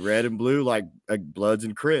red and blue like Bloods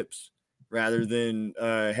and Crips rather than,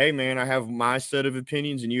 hey, man, I have my set of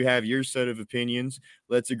opinions and you have your set of opinions.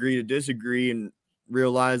 Let's agree to disagree and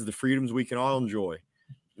realize the freedoms we can all enjoy.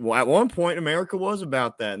 Well, at one point, America was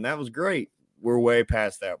about that, and that was great. We're way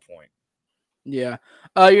past that point. Yeah.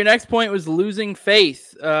 Your next point was losing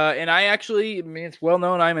faith. And I mean, it's well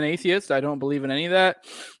known I'm an atheist. I don't believe in any of that.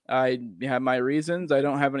 I have my reasons. I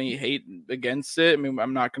don't have any hate against it. I mean,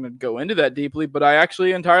 I'm not going to go into that deeply, but I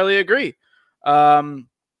actually entirely agree. I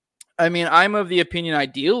mean, I'm of the opinion,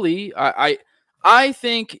 ideally, I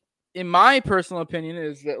think, in my personal opinion,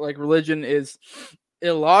 is that like religion is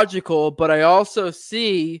illogical, but I also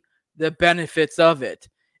see the benefits of it.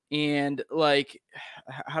 And like,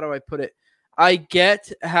 how do I put it? I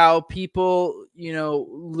get how people,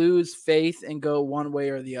 lose faith and go one way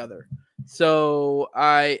or the other. So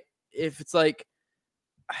if it's like,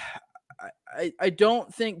 I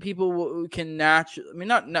don't think people can naturally, I mean,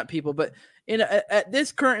 not people, but at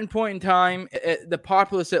this current point in time, the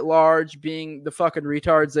populace at large being the fucking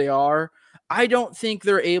retards they are, I don't think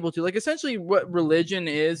they're able to. Like, essentially what religion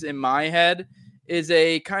is in my head is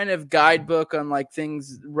a kind of guidebook on like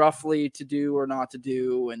things roughly to do or not to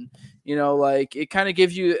do. And, like it kind of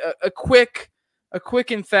gives you a quick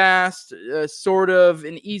and fast, sort of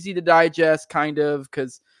an easy to digest kind of,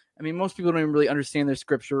 because I mean, most people don't even really understand their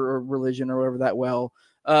scripture or religion or whatever that well,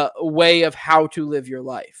 a way of how to live your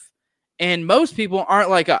life. And most people aren't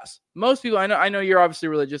like us. Most people, I know you're obviously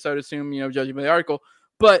religious, I would assume, judging by the article,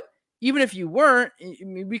 but even if you weren't, I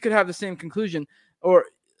mean, we could have the same conclusion or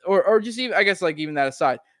just even, I guess, like even that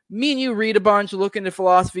aside, me and you read a bunch, look into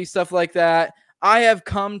philosophy, stuff like that. I have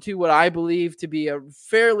come to what I believe to be a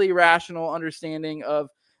fairly rational understanding of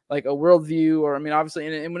like a worldview, or I mean,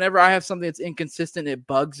 obviously, and whenever I have something that's inconsistent, it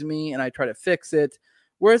bugs me and I try to fix it.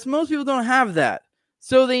 Whereas most people don't have that.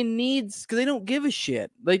 So because they don't give a shit.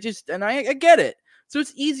 They just, and I get it. So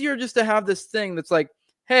it's easier just to have this thing that's like,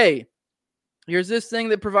 hey, here's this thing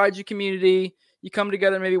that provides you community. You come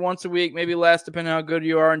together maybe once a week, maybe less, depending on how good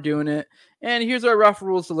you are in doing it. And here's our rough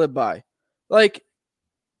rules to live by. Like,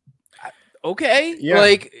 okay. Yeah.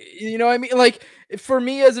 Like, you know what I mean? Like, for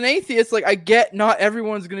me as an atheist, like, I get not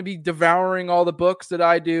everyone's going to be devouring all the books that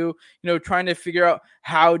I do, trying to figure out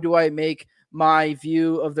how do I make my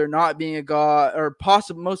view of there not being a God, or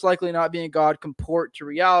most likely not being a God, comport to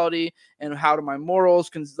reality, and how do my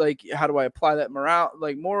morals, how do I apply that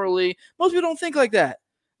morally? Most people don't think like that.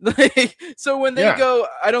 So when they go,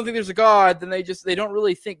 I don't think there's a God, then they don't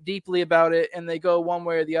really think deeply about it, and they go one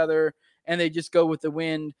way or the other, and they just go with the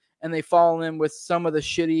wind, and they fall in with some of the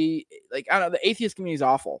shitty, like, I don't know, the atheist community is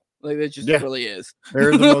awful. Like, it just really is.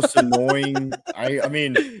 They're the most annoying. I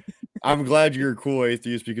mean, I'm glad you're a cool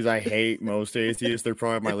atheist because I hate most atheists. They're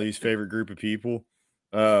probably my least favorite group of people.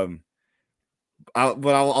 I'll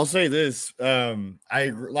say this.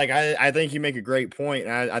 I think you make a great point.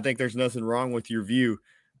 And I think there's nothing wrong with your view.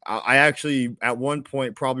 I actually, at one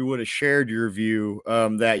point, probably would have shared your view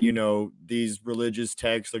that, these religious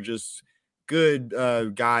texts are just good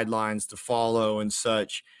guidelines to follow and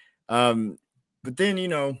such. But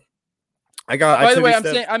then, by the way,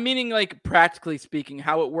 I'm meaning like practically speaking,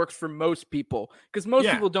 how it works for most people, because most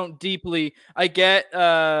people don't deeply. I get.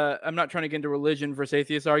 I'm not trying to get into religion versus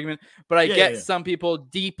atheist argument, but I get some people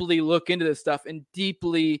deeply look into this stuff and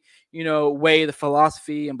deeply, weigh the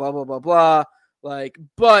philosophy and blah blah blah blah. Like,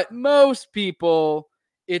 but most people,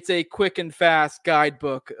 it's a quick and fast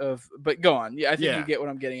guidebook of. But go on, I think you get what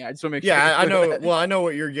I'm getting at. I just want to make sure. I know. Well, I know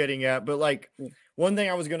what you're getting at, but like. One thing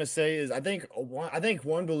I was going to say is I think one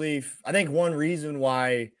reason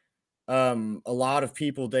why a lot of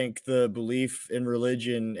people think the belief in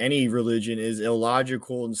religion, any religion, is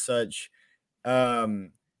illogical and such.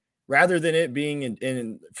 Um, Rather than it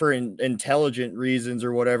being for intelligent reasons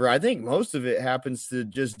or whatever, I think most of it happens to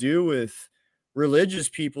just do with religious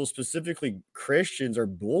people, specifically Christians, are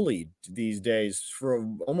bullied these days for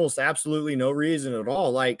almost absolutely no reason at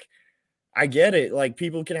all. Like, I get it. Like,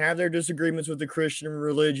 people can have their disagreements with the Christian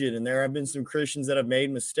religion, and there have been some Christians that have made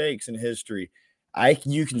mistakes in history.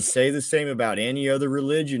 You can say the same about any other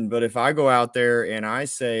religion, but if I go out there and I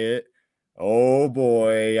say it, oh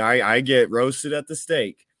boy, I get roasted at the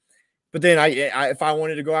stake. But then if I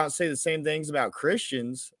wanted to go out and say the same things about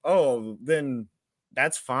Christians, oh, then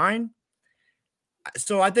that's fine.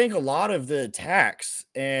 So I think a lot of the attacks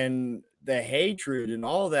and the hatred and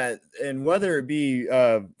all that, and whether it be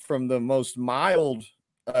from the most mild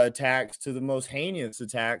attacks to the most heinous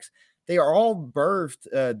attacks, they are all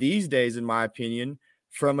birthed these days, in my opinion,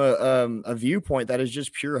 from a viewpoint that is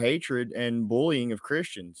just pure hatred and bullying of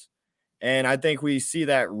Christians. And I think we see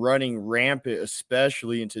that running rampant,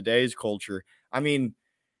 especially in today's culture. I mean,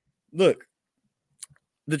 look,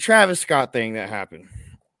 the Travis Scott thing that happened.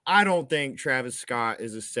 I don't think Travis Scott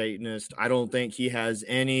is a Satanist. I don't think he has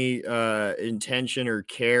any intention or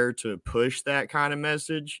care to push that kind of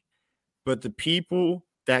message. But the people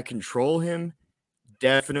that control him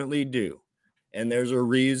definitely do. And there's a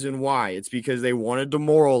reason why. It's because they want to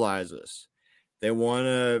demoralize us. They want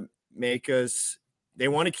to make us, they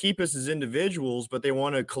want to keep us as individuals, but they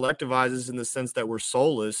want to collectivize us in the sense that we're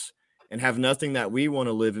soulless and have nothing that we want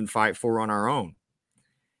to live and fight for on our own.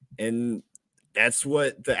 And that's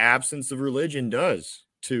what the absence of religion does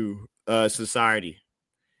to society.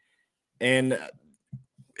 And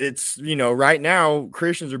it's, right now,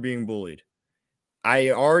 Christians are being bullied.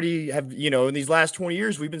 I already have, in these last 20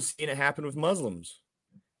 years, we've been seeing it happen with Muslims.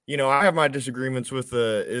 I have my disagreements with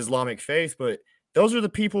the Islamic faith, but those are the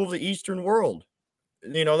people of the Eastern world.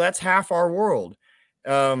 That's half our world.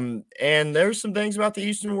 And there's some things about the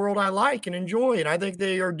Eastern world I like and enjoy, and I think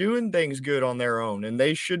they are doing things good on their own, and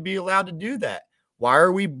they should be allowed to do that. Why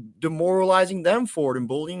are we demoralizing them for it and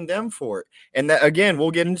bullying them for it? And that, again,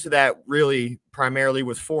 we'll get into that really primarily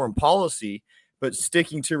with foreign policy, but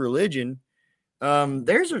sticking to religion,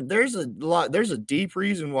 there's a deep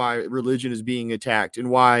reason why religion is being attacked and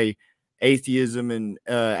why atheism and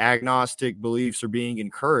agnostic beliefs are being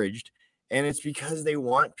encouraged. And it's because they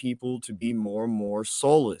want people to be more and more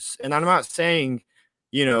soulless. And I'm not saying,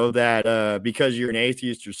 that because you're an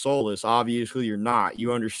atheist, you're soulless. Obviously, you're not.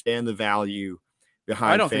 You understand the value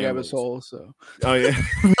behind. I don't families. think I have a soul, so. Oh yeah,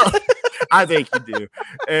 I think you do.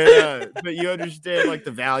 And, but you understand like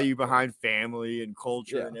the value behind family and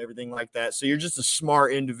culture and everything like that. So you're just a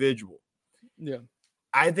smart individual. Yeah.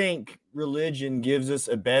 I think religion gives us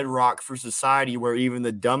a bedrock for society where even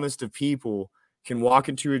the dumbest of people can walk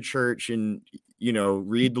into a church and,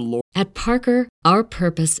 read the Lord. At Parker, our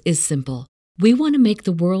purpose is simple. We want to make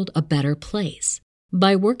the world a better place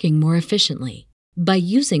by working more efficiently, by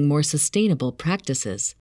using more sustainable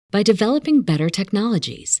practices, by developing better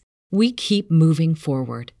technologies. We keep moving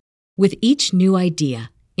forward. With each new idea,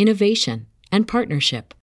 innovation, and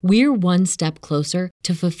partnership, we're one step closer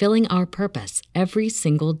to fulfilling our purpose every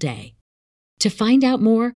single day. To find out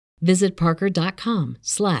more, visit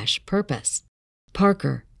parker.com/purpose.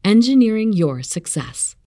 Parker, engineering your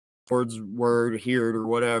success. Lord's word, hear it, or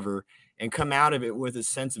whatever, and come out of it with a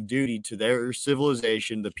sense of duty to their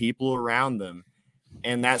civilization, the people around them.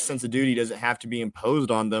 And that sense of duty doesn't have to be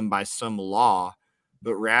imposed on them by some law,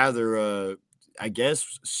 but rather, I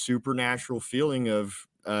guess, supernatural feeling of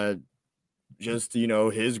just,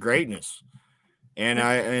 his greatness.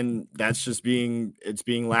 And that's just being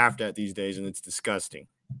laughed at these days, and it's disgusting.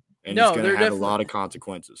 And it's going to have a lot of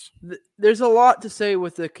consequences. There's a lot to say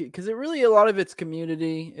with because a lot of its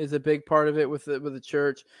community is a big part of it with the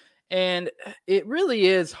church, and it really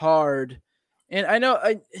is hard. And I know,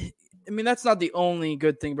 I mean, that's not the only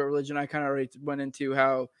good thing about religion. I kind of already went into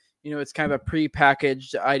how, it's kind of a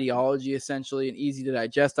prepackaged ideology, essentially, an easy to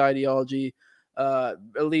digest ideology, at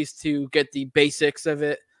least to get the basics of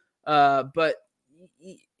it. But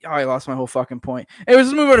I lost my whole fucking point. Anyways,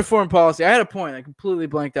 let's move on to foreign policy. I had a point. I completely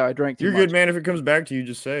blanked out. I drank too much. You're good, man. If it comes back to you,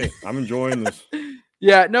 just say it. I'm enjoying this.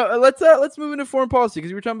 Yeah, no, let's move into foreign policy,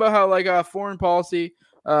 because we were talking about how foreign policy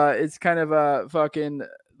is kind of fucking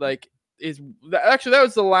actually that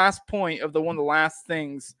was the last point of one of the last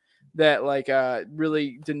things that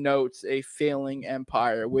really denotes a failing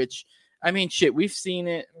empire, which, I mean, shit, we've seen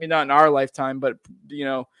it. I mean, not in our lifetime, but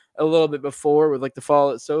a little bit before with the fall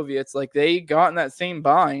of the Soviets. They got in that same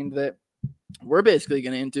bind that we're basically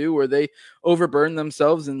getting into, where they overburden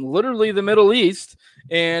themselves in literally the Middle East.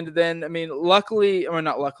 And then, I mean, luckily, or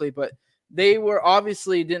not luckily, but they were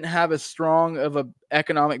obviously didn't have as strong of a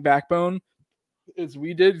economic backbone as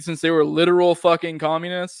we did, since they were literal fucking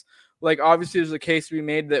communists. Like, obviously, there's a case to be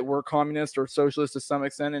made that we're communist or socialist to some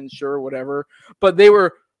extent, and sure, whatever. But they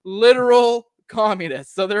were literal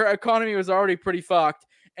communists, so their economy was already pretty fucked.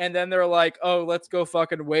 And then they're like, "Oh, let's go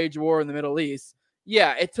fucking wage war in the Middle East."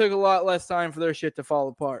 Yeah, it took a lot less time for their shit to fall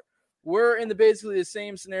apart. We're in basically the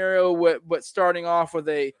same scenario, but starting off with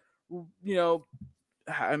a,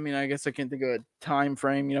 I mean, I guess I can't think of a time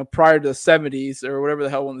frame, prior to the 70s or whatever the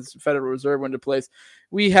hell when the Federal Reserve went into place.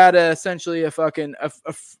 We had essentially a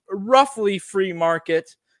roughly free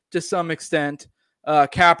market to some extent,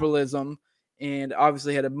 capitalism, and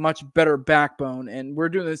obviously had a much better backbone. And we're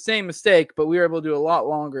doing the same mistake, but we were able to do a lot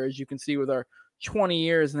longer, as you can see with our 20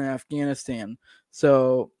 years in Afghanistan.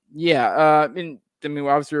 So, yeah,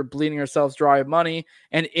 obviously we're bleeding ourselves dry of money,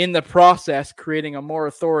 and in the process creating a more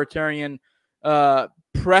authoritarian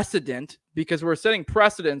precedent, because we're setting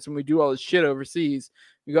precedents when we do all this shit overseas.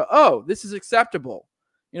 We go, oh, this is acceptable.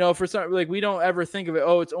 For some, like, we don't ever think of it,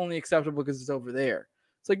 oh, it's only acceptable because it's over there.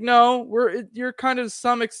 It's like, no, you're kind of to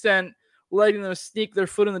some extent letting them sneak their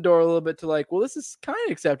foot in the door a little bit to like, well, this is kind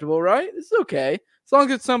of acceptable, right? This is okay. As long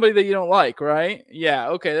as it's somebody that you don't like, right? Yeah,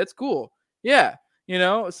 okay, that's cool. Yeah,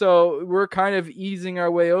 so we're kind of easing our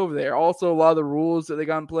way over there. Also, a lot of the rules that they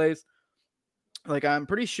got in place, like, I'm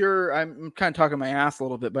pretty sure, I'm kind of talking my ass a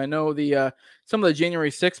little bit, but I know some of the January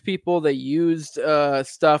 6th people, they used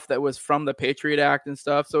stuff that was from the Patriot Act and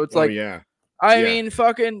stuff. So it's like, yeah. I mean,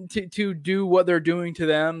 fucking to do what they're doing to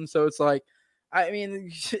them. So it's like, I mean,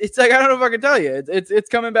 it's like, I don't know if I can tell you, it's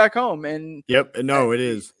coming back home. And yep, no, it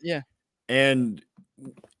is. Yeah. And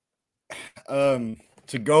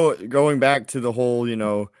going back to the whole,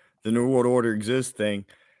 the New World Order exists thing.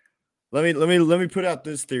 Let me put out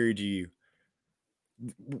this theory to you.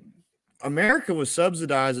 America was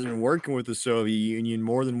subsidizing and working with the Soviet Union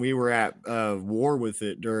more than we were at war with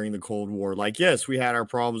it during the Cold War. Like, yes, we had our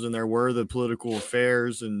problems, and there were the political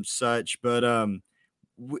affairs and such, but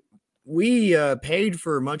we paid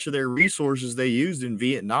for much of their resources they used in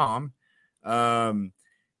Vietnam. I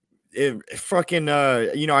can't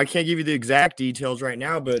give you the exact details right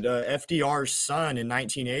now, but FDR's son in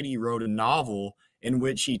 1980 wrote a novel in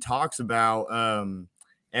which he talks about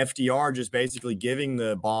FDR just basically giving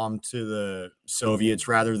the bomb to the Soviets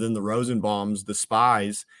rather than the Rosenbaums, the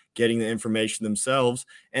spies, getting the information themselves.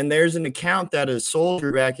 And there's an account that a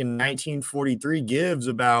soldier back in 1943 gives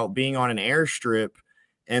about being on an airstrip,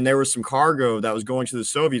 and there was some cargo that was going to the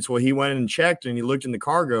Soviets. Well, he went and checked, and he looked in the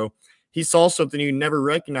cargo. He saw something he'd never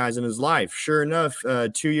recognized in his life. Sure enough,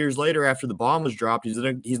 2 years later, after the bomb was dropped, he's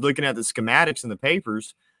looking at the schematics in the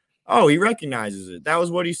papers. Oh, he recognizes it. That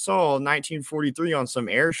was what he saw in 1943 on some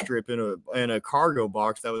airstrip in a cargo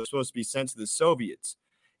box that was supposed to be sent to the Soviets.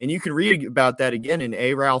 And you can read about that again in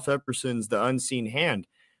A. Ralph Epperson's The Unseen Hand.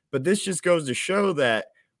 But this just goes to show that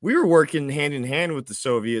we were working hand in hand with the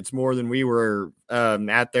Soviets more than we were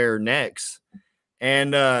at their necks.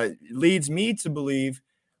 And leads me to believe,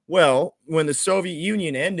 well, when the Soviet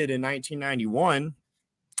Union ended in 1991,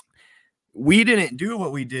 we didn't do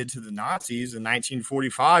what we did to the Nazis in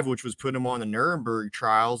 1945, which was put them on the Nuremberg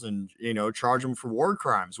trials and, charge them for war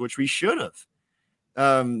crimes, which we should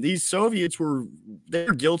have. These Soviets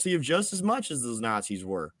they're guilty of just as much as those Nazis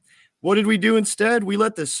were. What did we do instead? We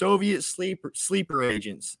let the Soviet sleeper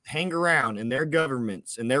agents hang around in their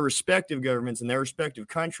governments, in their respective governments, in their respective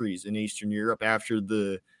countries in Eastern Europe after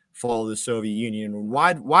the fall of the Soviet Union.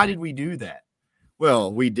 Why did we do that?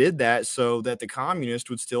 Well, we did that so that the communists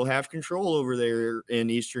would still have control over there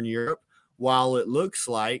in Eastern Europe, while it looks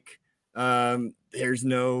like there's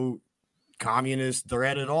no communist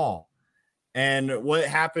threat at all. And what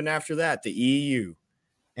happened after that? The EU.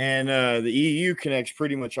 And the EU connects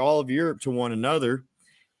pretty much all of Europe to one another.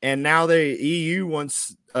 And now the EU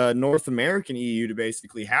wants North American EU to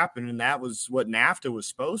basically happen, and that was what NAFTA was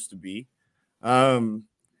supposed to be.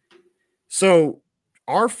 So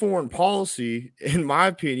our foreign policy, in my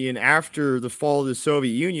opinion, after the fall of the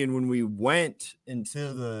Soviet Union, when we went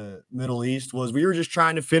into the Middle East, was we were just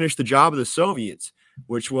trying to finish the job of the Soviets,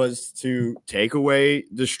 which was to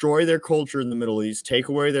destroy their culture in the Middle East, take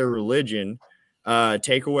away their religion,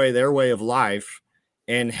 take away their way of life,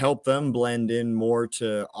 and help them blend in more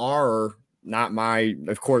to our, not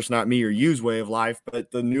me or you's way of life,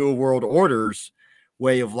 but the New World Order's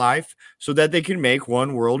way of life, so that they can make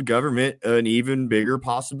one world government an even bigger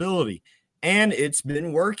possibility. And it's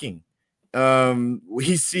been working.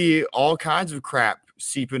 We see all kinds of crap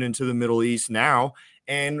seeping into the Middle East now,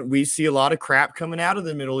 And we see a lot of crap coming out of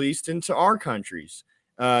the Middle East into our countries,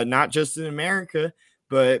 not just in America,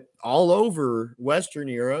 but all over Western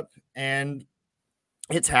Europe. And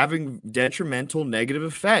it's having detrimental negative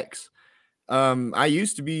effects. I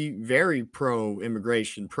used to be very pro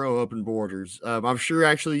immigration, pro open borders. I'm sure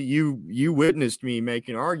actually you witnessed me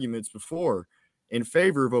making arguments before in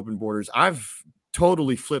favor of open borders. I've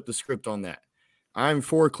totally flipped the script on that. I'm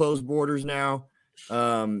for closed borders now.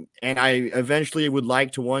 And I eventually would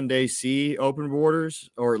like to one day see open borders,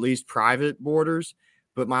 or at least private borders.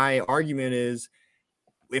 But my argument is,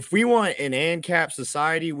 if we want an ANCAP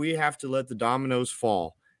society, we have to let the dominoes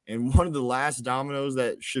fall. And one of the last dominoes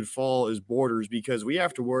that should fall is borders, because we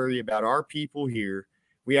have to worry about our people here.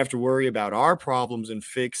 We have to worry about our problems and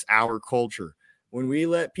fix our culture. When we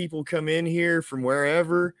let people come in here from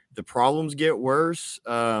wherever, the problems get worse.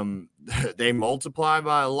 They multiply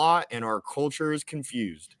by a lot, and our culture is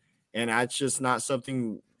confused. And that's just not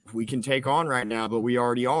something we can take on right now, but we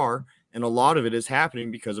already are. And a lot of it is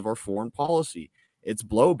happening because of our foreign policy. It's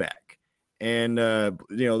blowback. And,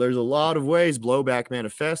 there's a lot of ways blowback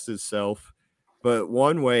manifests itself. But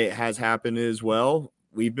one way it has happened is, well,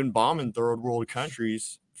 we've been bombing third world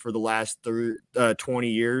countries for the last 20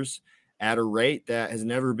 years at a rate that has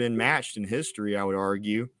never been matched in history, I would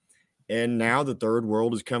argue. And now the third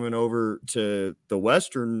world is coming over to the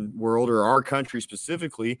Western world, or our country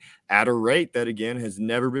specifically, at a rate that, again, has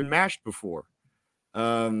never been matched before.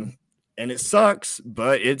 And it sucks,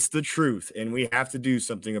 but it's the truth, and we have to do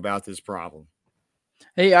something about this problem.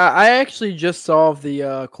 Hey, I actually just solved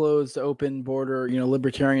the closed open border,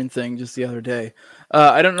 libertarian thing just the other day.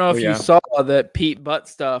 I don't know if you saw that Pete Butt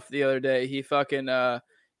stuff the other day. He fucking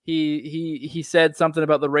he said something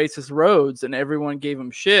about the racist roads, and everyone gave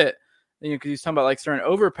him shit, because he's talking about like certain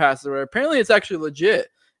overpasses or whatever. Apparently it's actually legit.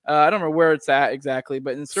 I don't remember where it's at exactly,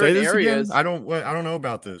 but in certain areas. Again? I don't know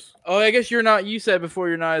about this. Oh, I guess you're not. You said before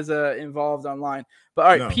you're not as involved online. But all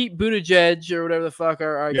right, no. Pete Buttigieg or whatever the fuck.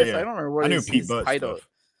 I guess I don't remember what his title is.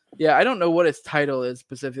 Yeah, I don't know what his title is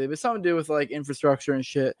specifically, but something to do with like infrastructure and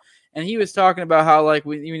shit. And he was talking about how like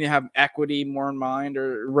we even have equity more in mind,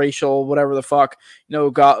 or racial, whatever the fuck,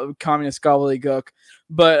 communist gobbledygook,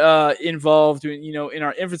 but involved, in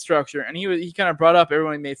our infrastructure. And he kind of brought up,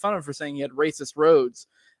 everyone made fun of him for saying he had racist roads.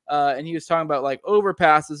 And he was talking about like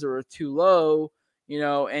overpasses that were too low,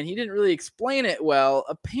 and he didn't really explain it well.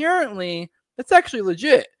 Apparently, that's actually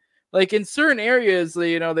legit. Like in certain areas,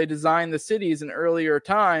 they designed the cities in earlier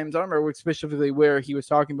times. I don't remember specifically where he was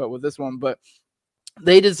talking about with this one, but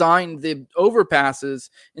they designed the overpasses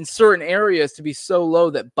in certain areas to be so low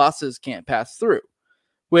that buses can't pass through,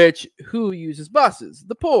 which who uses buses?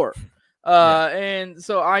 The poor. And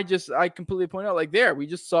so I completely point out, like, we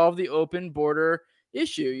just solved the open border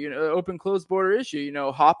issue, open closed border issue.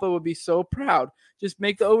 Hoppe would be so proud. Just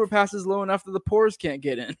make the overpasses low enough that the poors can't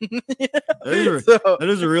get in. That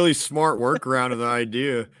is a really smart workaround of the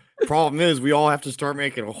idea. Problem is, we all have to start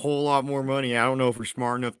making a whole lot more money. I don't know if we're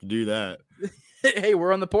smart enough to do that. Hey,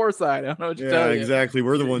 we're on the poor side. I don't know what to tell you. Yeah, exactly.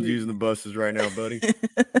 We're the ones using the buses right now, buddy.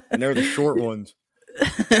 And they're the short ones.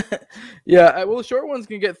 Yeah, well, the short ones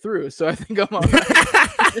can get through, so I think I'm on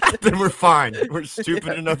that. Then we're fine. We're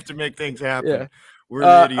stupid enough to make things happen. Yeah. We're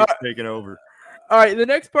the idiots taking over. All right, the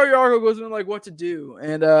next part of your article goes into like what to do,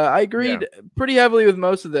 and I agreed pretty heavily with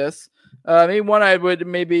most of this. Maybe one I would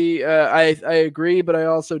I agree, but I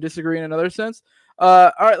also disagree in another sense.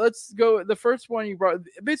 All right, let's go. The first one you brought,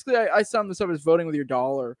 basically, I sum this up as voting with your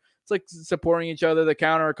dollar. It's like supporting each other, the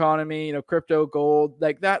counter economy, crypto, gold,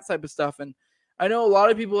 like that type of stuff. And I know a lot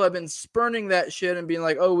of people have been spurning that shit and being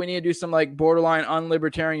like, oh, we need to do some like borderline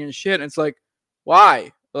unlibertarian shit. And it's like,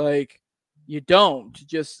 why? Like, you don't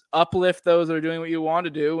just uplift those that are doing what you want to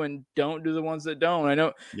do and don't do the ones that don't. I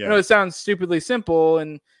know it sounds stupidly simple,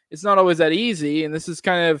 and it's not always that easy. And this is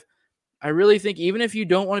kind of, I really think even if you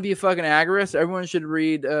don't want to be a fucking agorist, everyone should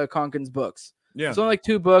read Konkin's books. Yeah. It's only like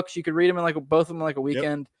 2 books. You could read them in like both of them in like a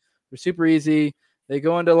weekend. Yep. They're super easy. They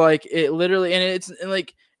go into like it literally, and it's and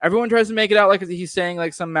like everyone tries to make it out like he's saying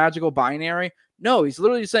like some magical binary. No, he's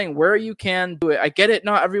literally saying where you can do it. I get it.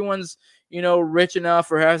 Not everyone's, rich enough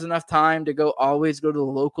or has enough time to always go to the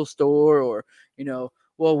local store, or,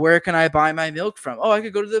 well, where can I buy my milk from? Oh, I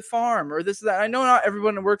could go to the farm or this or that. I know not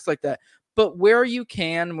everyone works like that. But where you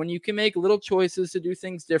can, when you can make little choices to do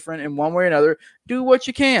things different in one way or another, do what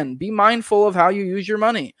you can. Be mindful of how you use your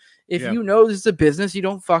money. If you know this is a business you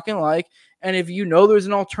don't fucking like, and if you know there's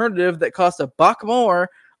an alternative that costs $1 more,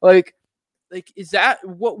 like is that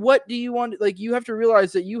what do you want? Like, you have to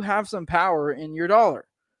realize that you have some power in your dollar.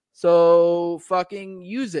 So fucking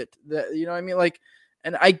use it. That, you know what I mean? Like,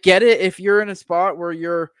 and I get it if you're in a spot where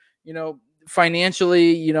you're,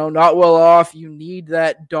 financially, not well off, you need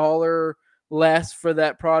that dollar less for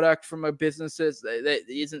that product from a business that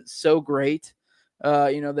isn't so great.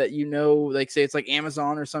 That like say it's like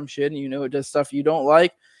Amazon or some shit, and it does stuff you don't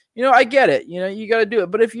like. I get it. You got to do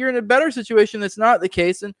it. But if you're in a better situation, that's not the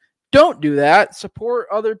case, and don't do that. Support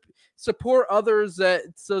others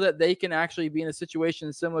so that they can actually be in a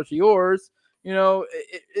situation similar to yours.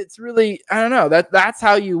 It's really, I don't know, that's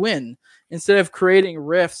how you win, instead of creating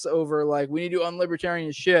rifts over like we need to do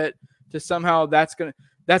unlibertarian shit to somehow that's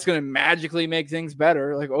gonna magically make things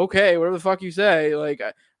better. Like, okay, whatever the fuck you say. Like,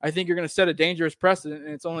 I think you're gonna set a dangerous precedent,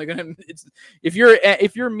 and it's only gonna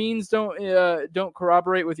if your means don't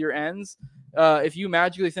corroborate with your ends. If you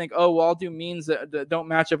magically think, oh, well, I'll do means that don't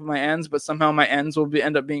match up with my ends, but somehow my ends will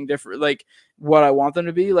end up being different, like what I want them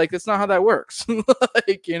to be, like that's not how that works.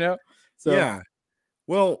 So yeah.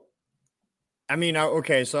 Well, I mean,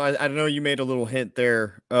 okay, so I know you made a little hint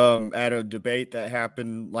there at a debate that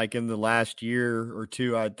happened like in the last year or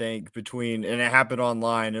two, I think, and it happened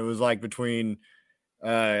online. It was like between,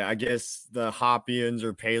 I guess, the Hoppians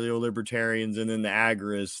or paleo-libertarians and then the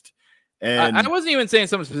agorist. And I wasn't even saying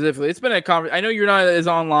something specifically. It's been a conversation. I know you're not as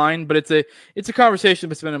online, but it's a conversation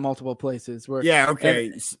that's been in multiple places.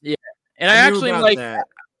 Okay. And I actually like that.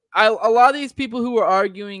 A lot of these people who are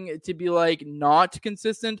arguing to be like not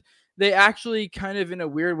consistent, they actually kind of in a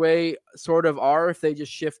weird way sort of are if they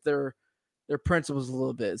just shift their principles a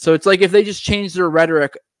little bit. So it's like if they just change their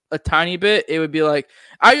rhetoric a tiny bit, it would be like,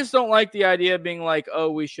 I just don't like the idea of being like,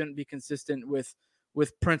 oh, we shouldn't be consistent with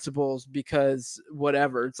principles because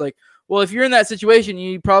whatever. It's like, well, if you're in that situation,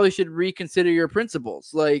 you probably should reconsider your principles.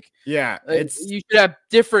 Like, yeah, you should have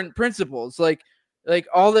different principles. Like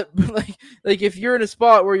all that, like if you're in a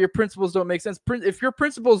spot where your principles don't make sense, if your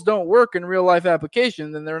principles don't work in real life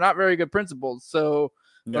application, then they're not very good principles. So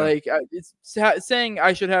like it's saying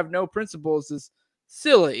I should have no principles is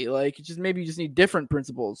silly. Like maybe you just need different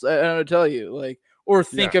principles. I don't know to tell you, like, or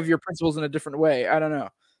think of your principles in a different way. I don't know.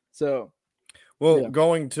 So,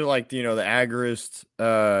 going to like, the agorist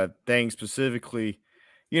thing specifically,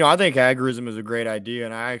 I think agorism is a great idea.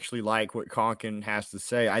 And I actually like what Konkin has to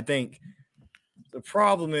say. I think the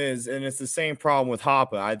problem is, and it's the same problem with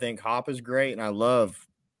Hoppe. I think Hoppe's great, and I love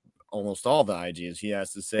almost all the ideas he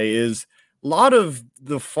has to say. Is a lot of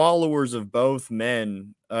the followers of both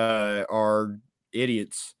men are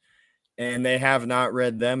idiots, and they have not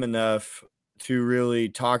read them enough to really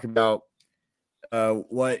talk about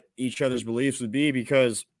what each other's beliefs would be.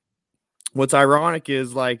 Because what's ironic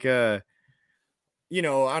is like, and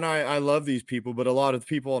I love these people, but a lot of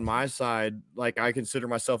people on my side, like I consider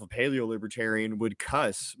myself a paleo-libertarian, would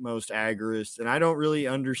cuss most agorists, and I don't really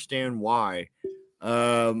understand why.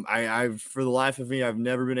 I've for the life of me, I've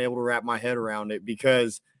never been able to wrap my head around it,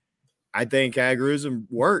 because I think agorism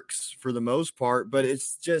works for the most part, but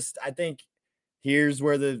it's just, I think here's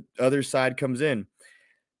where the other side comes in.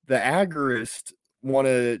 The agorists want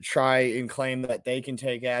to try and claim that they can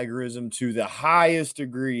take agorism to the highest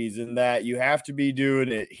degrees, and that you have to be doing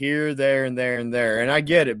it here, there, and there, and there. And I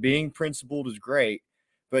get it. Being principled is great,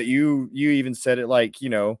 but you even said it like,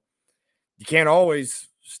 you can't always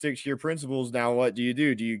stick to your principles. Now, what do?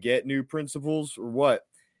 Do you get new principles or what?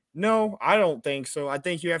 No, I don't think so. I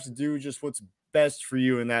think you have to do just what's best for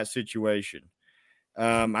you in that situation.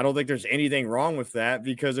 I don't think there's anything wrong with that,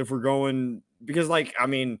 because I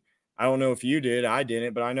don't know if you did, I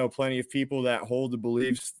didn't, but I know plenty of people that hold the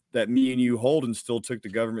beliefs that me and you hold and still took the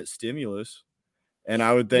government stimulus. And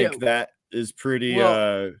I would think that is pretty,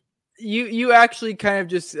 you actually kind of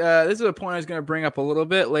just, this is a point I was going to bring up a little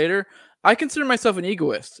bit later. I consider myself an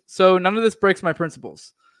egoist, so none of this breaks my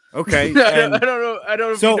principles. Okay. I don't know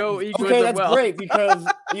if you know egoism. Okay, that's great, because,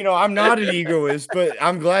 I'm not an egoist, but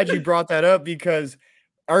I'm glad you brought that up, because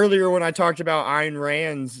earlier when I talked about Ayn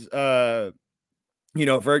Rand's,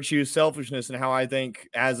 virtue, selfishness, and how I think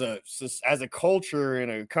as a culture in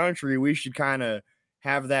a country, we should kind of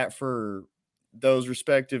have that for those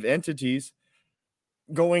respective entities.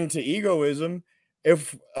 Going to egoism,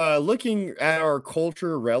 if looking at our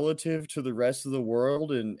culture relative to the rest of the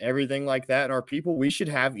world and everything like that, and our people, we should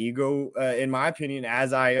have ego, in my opinion,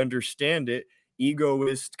 as I understand it,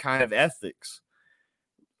 egoist kind of ethics.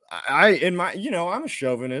 I'm a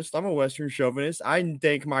chauvinist. I'm a Western chauvinist. I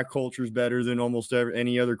think my culture is better than almost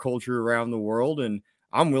any other culture around the world, and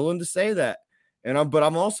I'm willing to say that. But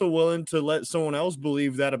I'm also willing to let someone else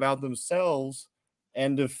believe that about themselves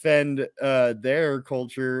and defend their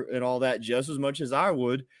culture and all that just as much as I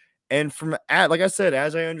would. And like I said,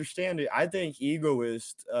 as I understand it, I think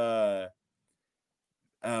egoist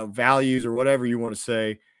values, or whatever you want to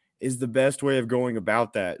say, is the best way of going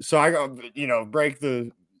about that. So I break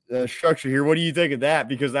the structure here. What do you think of that?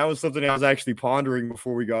 Because that was something I was actually pondering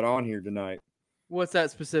before we got on here tonight. What's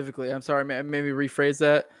that specifically? I'm sorry, maybe rephrase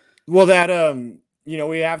that. Well, that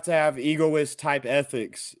we have to have egoist type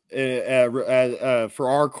ethics for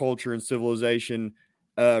our culture and civilization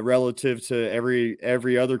relative to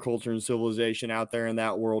every other culture and civilization out there in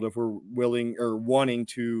that world, if we're willing or wanting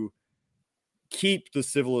to keep the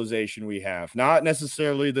civilization we have, not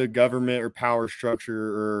necessarily the government or power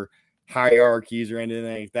structure or hierarchies or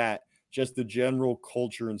anything like that, just the general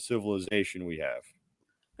culture and civilization we have.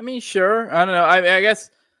 I mean, sure. I don't know. I guess.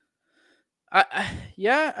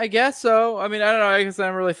 Yeah, I guess so. I mean, I don't know. I guess I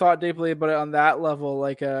haven't really thought deeply about it on that level,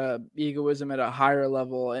 like egoism at a higher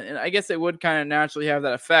level. And I guess it would kind of naturally have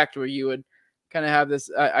that effect where you would kind of have this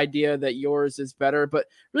idea that yours is better. But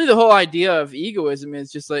really the whole idea of egoism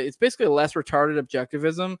is just like, it's basically a less retarded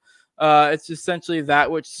objectivism. It's essentially that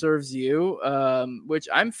which serves you, which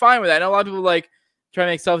I'm fine with that. I know a lot of people like try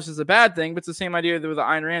to make selfishness a bad thing, but it's the same idea with the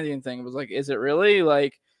Ayn Randian thing. It was like, is it really?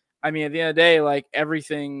 Like, I mean, at the end of the day, like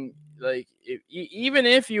everything, like even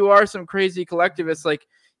if you are some crazy collectivist, like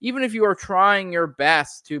even if you are trying your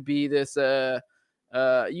best to be this, you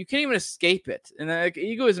can't even escape it. And like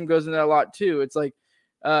egoism goes into that a lot too. It's like,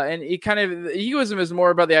 and it kind of, egoism is more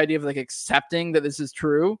about the idea of like accepting that this is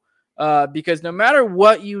true. Because no matter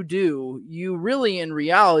what you do, you really in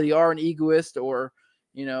reality are an egoist, or,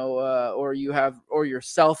 or you're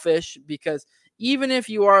selfish, because even if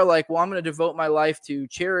you are like, well, I'm going to devote my life to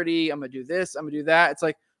charity, I'm going to do this, I'm going to do that. It's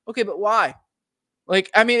like, okay, but why? Like,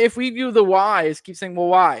 I mean, if we view the whys, keep saying, well,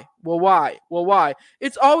 why? Well, why? Well, why?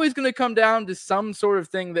 It's always going to come down to some sort of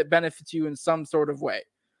thing that benefits you in some sort of way.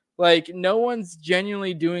 Like, no one's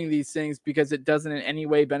genuinely doing these things because it doesn't in any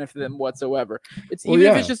way benefit them whatsoever. It's even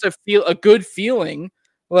if it's just a good feeling,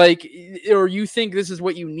 like, or you think this is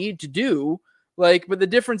what you need to do. Like, but the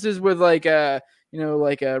difference is with like a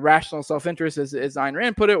rational self-interest, as Ayn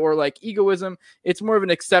Rand put it, or like egoism, it's more of an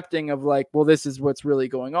accepting of like, well, this is what's really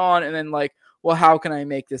going on. And then like, well, how can I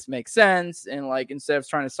make this make sense? And like, instead of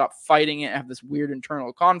trying to stop fighting it, have this weird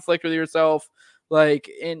internal conflict with yourself. Like,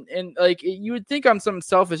 and like, you would think I'm some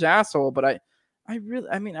selfish asshole, but I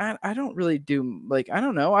don't really do, like, I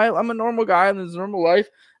don't know. I'm a normal guy in this normal life.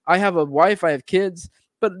 I have a wife, I have kids,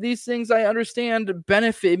 but these things I understand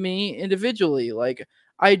benefit me individually. Like,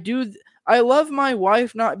 I love my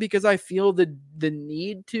wife, not because I feel the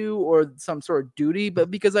need to or some sort of duty,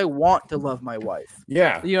 but because I want to love my wife.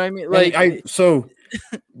 Yeah. You know what I mean? Like,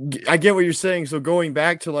 I get what you're saying. So going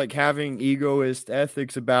back to like having egoist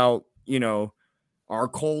ethics about, our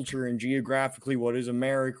culture and geographically what is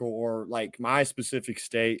America, or like my specific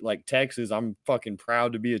state, like Texas, I'm fucking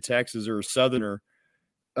proud to be a Texas or a Southerner.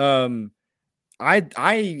 I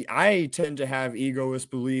tend to have egoist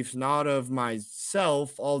beliefs, not of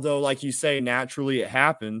myself, although like you say, naturally it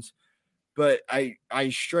happens, but I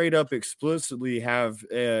straight up explicitly have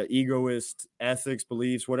egoist ethics,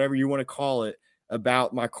 beliefs, whatever you want to call it,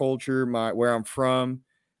 about my culture, where I'm from,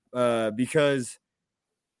 because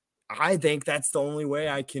I think that's the only way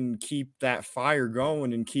I can keep that fire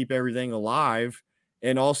going and keep everything alive,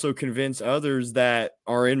 and also convince others that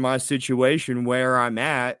are in my situation where I'm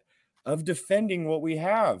at of defending what we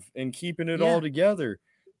have and keeping it all together.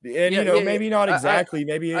 And, maybe not exactly,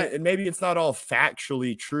 maybe it's not all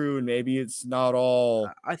factually true, and maybe it's not all.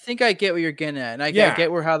 I think I get what you're getting at, and I get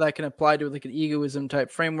how that can apply to like an egoism type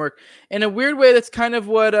framework. In a weird way, that's kind of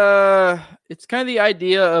what it's kind of the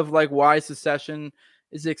idea of like why secession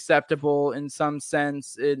is acceptable in some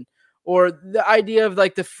sense, or the idea of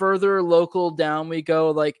like the further local down we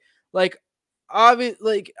go, like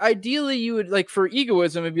ideally you would, like, for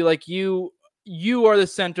egoism, it'd be like you are the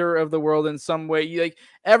center of the world in some way. You like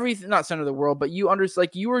everything, not center of the world, but you understand,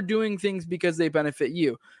 like, you are doing things because they benefit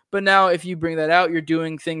you. But now if you bring that out, you're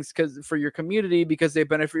doing things for your community because they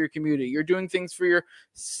benefit your community. You're doing things for your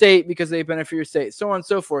state because they benefit your state, so on and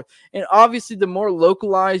so forth. And obviously the more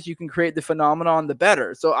localized you can create the phenomenon, the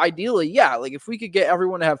better. So ideally, like if we could get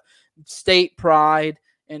everyone to have state pride,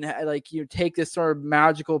 and like, take this sort of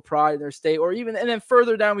magical pride in their state, or even, and then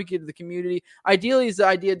further down we get to the community. Ideally is the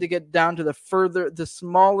idea to get down to the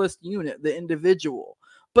smallest unit, the individual.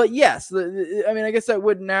 But yes, I guess that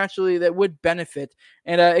would benefit.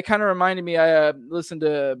 And it kind of reminded me, I listened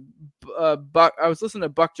to Buck. I was listening to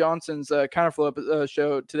Buck Johnson's Counterflow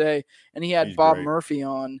show today, and he had He's Bob great. Murphy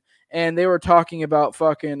on. And they were talking about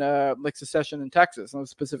fucking like secession in Texas. That was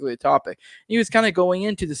specifically a topic. He was kind of going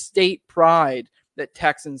into the state pride that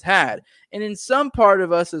Texans had. And in some part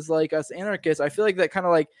of us, as like us anarchists, I feel like that kind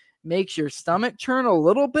of like makes your stomach churn a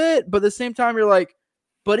little bit. But at the same time, you're like,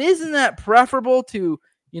 but isn't that preferable to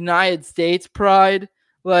United States pride?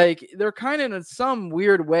 Like, they're kind of in some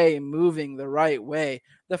weird way moving the right way.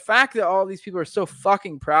 The fact that all these people are so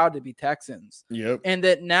fucking proud to be Texans, and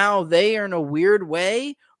that now they are in a weird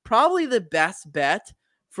way probably the best bet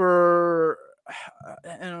for. I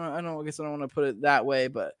guess I don't want to put it that way,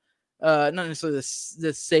 but not necessarily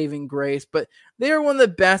this saving grace, but they are one of the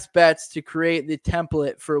best bets to create the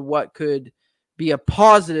template for what could be a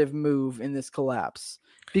positive move in this collapse.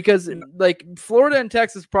 Because like Florida and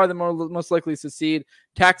Texas probably the most likely to succeed,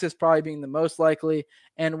 Texas probably being the most likely.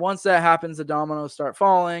 And once that happens, the dominoes start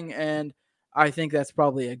falling. And I think that's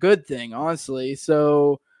probably a good thing, honestly.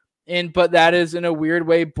 So, but that is in a weird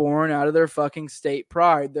way born out of their fucking state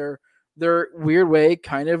pride. Their weird way,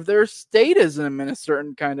 kind of their statism in a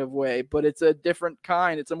certain kind of way, but it's a different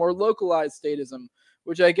kind. It's a more localized statism,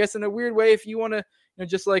 which I guess in a weird way, if you want to,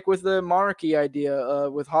 just like with the monarchy idea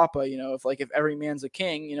with Hoppe, if every man's a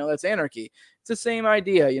king, that's anarchy. It's the same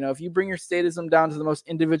idea. If you bring your statism down to the most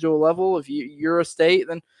individual level, if you're a state,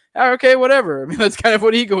 then okay, whatever. I mean, that's kind of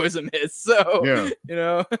what egoism is. So,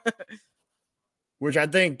 yeah. Which I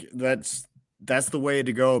think that's the way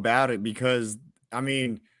to go about it, because I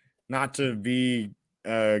mean, not to be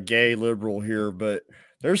a gay liberal here, but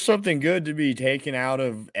there's something good to be taken out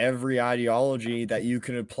of every ideology that you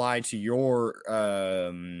can apply to your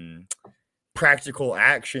practical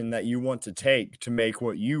action that you want to take to make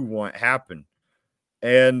what you want happen.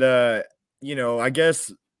 And, I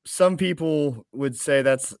guess some people would say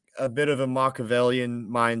that's a bit of a Machiavellian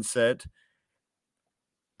mindset.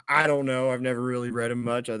 I don't know. I've never really read him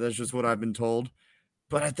much. That's just what I've been told.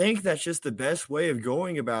 But I think that's just the best way of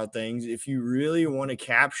going about things if you really want to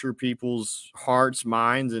capture people's hearts,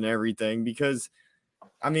 minds, and everything. Because,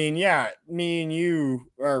 I mean, yeah, me and you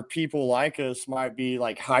or people like us might be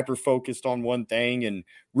like hyper-focused on one thing and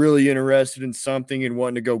really interested in something and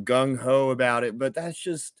wanting to go gung-ho about it. But that's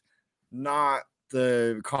just not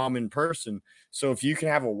the common person. So if you can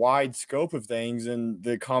have a wide scope of things and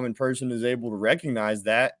the common person is able to recognize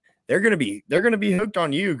that, they're gonna be hooked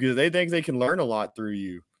on you because they think they can learn a lot through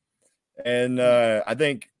you. And I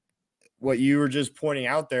think what you were just pointing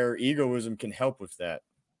out there, egoism can help with that,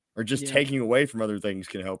 or just taking away from other things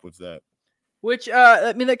can help with that. Which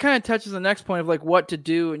I mean, that kind of touches the next point of like what to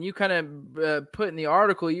do. And you kind of put in the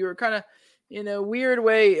article, you were kind of in a weird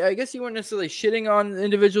way. I guess you weren't necessarily shitting on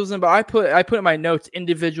individualism, but I put in my notes,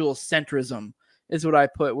 individual centrism is what I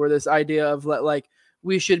put, where this idea of like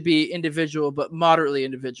we should be individual, but moderately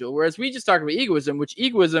individual. Whereas we just talked about egoism, which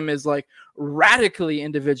egoism is like radically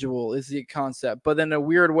individual is the concept. But then a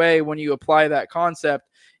weird way, when you apply that concept,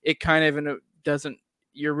 it kind of doesn't,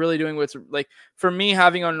 you're really doing what's like, for me,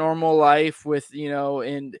 having a normal life with,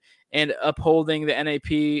 and upholding the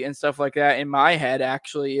NAP and stuff like that in my head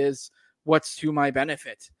actually is what's to my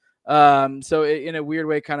benefit. So it, in a weird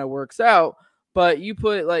way, kind of works out. But you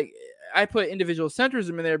put I put individual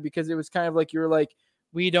centrism in there because it was kind of like, you're like,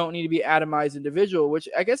 we don't need to be atomized individual, which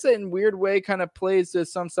I guess in weird way kind of plays to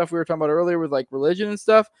some stuff we were talking about earlier with like religion and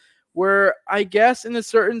stuff, where I guess in a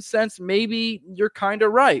certain sense, maybe you're kind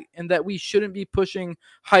of right. And that we shouldn't be pushing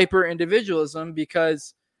hyper individualism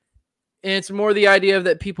because it's more the idea of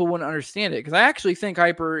that people wouldn't understand it. Because I actually think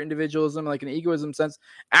hyper individualism, like an egoism sense,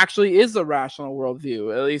 actually is a rational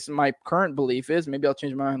worldview. At least my current belief is. Maybe I'll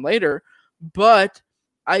change my mind later. But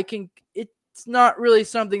it's not really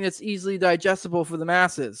something that's easily digestible for the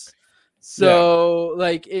masses. So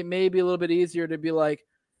like it may be a little bit easier to be like,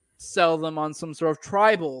 sell them on some sort of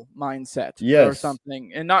tribal mindset or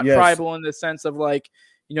something, and not tribal in the sense of like,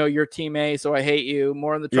 you're team A, so I hate you,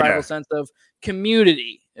 more in the tribal sense of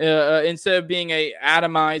community. Instead of being a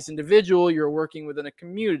atomized individual, you're working within a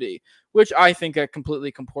community, which I think that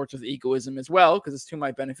completely comports with egoism as well, because it's to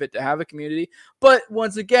my benefit to have a community. But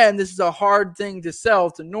once again, this is a hard thing to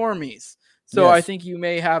sell to normies. So I think you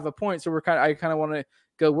may have a point. So I kind of want to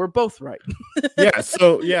go, we're both right.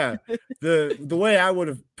 So the way I would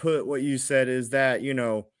have put what you said is that,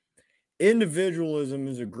 individualism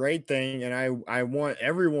is a great thing, and I want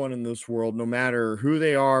everyone in this world, no matter who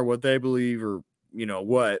they are, what they believe, or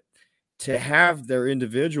what, to have their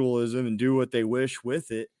individualism and do what they wish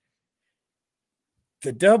with it.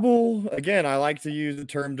 I like to use the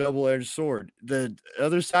term double-edged sword. The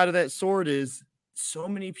other side of that sword is so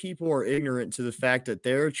many people are ignorant to the fact that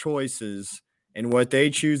their choices and what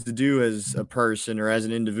they choose to do as a person or as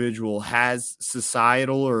an individual has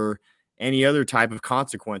societal or any other type of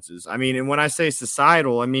consequences. I mean, and when I say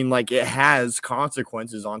societal, I mean like it has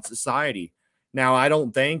consequences on society. Now, I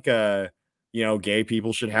don't think, gay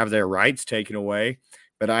people should have their rights taken away,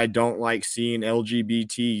 but I don't like seeing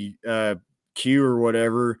LGBT or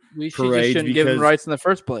whatever We just parades shouldn't give them because rights in the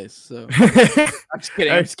first place. So I'm just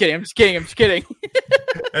kidding. I'm just kidding. I'm just kidding. I'm just kidding.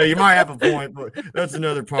 Hey, you might have a point, but that's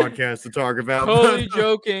another podcast to talk about. Totally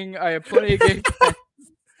joking. I have plenty of gay friends.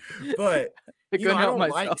 But I couldn't I help don't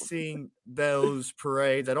myself. like seeing those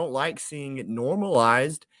parades. I don't like seeing it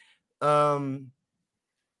normalized,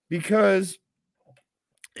 because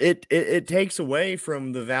it takes away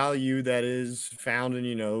from the value that is found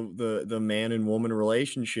in the man and woman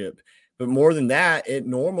relationship. But more than that, it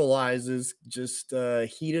normalizes just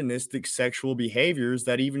hedonistic sexual behaviors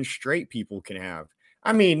that even straight people can have.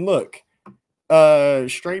 I mean, look,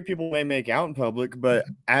 straight people may make out in public, but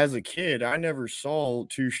as a kid, I never saw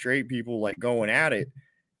two straight people like going at it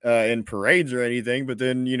in parades or anything. But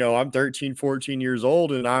then, I'm 13, 14 years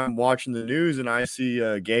old and I'm watching the news and I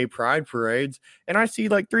see gay pride parades and I see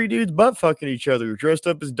like three dudes butt fucking each other dressed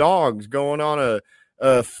up as dogs going on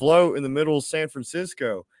a float in the middle of San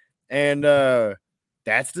Francisco. And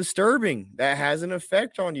that's disturbing. That has an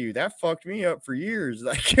effect on you. That fucked me up for years.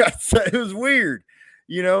 Like, it was weird.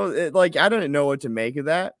 I didn't know what to make of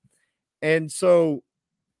that. And so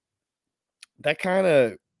that kind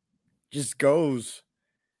of just goes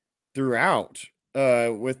throughout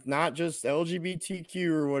with not just LGBTQ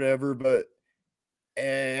or whatever, but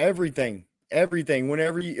everything.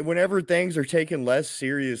 Whenever things are taken less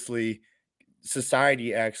seriously,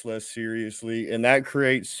 society acts less seriously, and that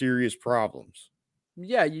creates serious problems.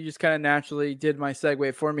 Yeah, you just kind of naturally did my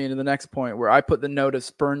segue for me into the next point where I put the note of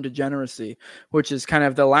spurn degeneracy, which is kind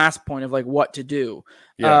of the last point of like what to do.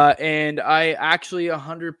 Yeah. And I actually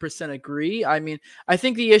 100% agree. I mean, I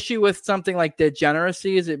think the issue with something like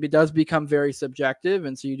degeneracy is it does become very subjective.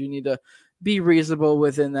 And so you do need to be reasonable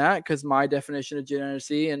within that because my definition of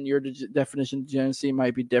degeneracy and your definition of degeneracy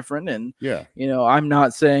might be different. And, yeah, I'm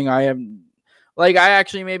not saying I am. Like, I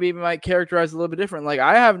actually maybe might characterize a little bit different. Like,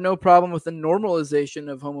 I have no problem with the normalization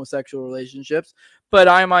of homosexual relationships, but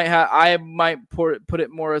I might put it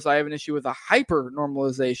more as I have an issue with a hyper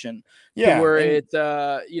normalization. Yeah. Where it's,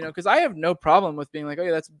 because I have no problem with being like, oh,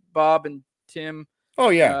 yeah, that's Bob and Tim. Oh,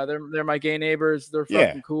 yeah. They're my gay neighbors. They're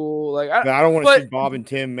fucking cool. Like, I don't want to see Bob and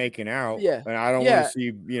Tim making out. Yeah. And I don't want to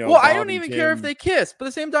see, Well, Bob I don't even care if they kiss, but at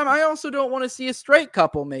the same time, I also don't want to see a straight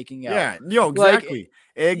couple making out. Yeah. Exactly.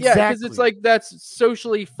 Yeah, because it's like that's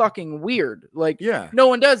socially fucking weird. Like, no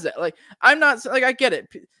one does that. Like, I'm not like I get it.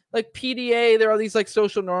 Like PDA, there are these like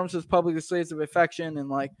social norms as public displays of affection, and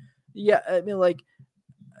like, I don't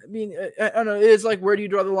know. It's like where do you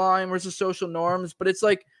draw the line? Where's the social norms? But it's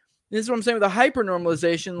like this is what I'm saying with the hyper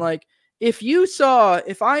normalization. Like, if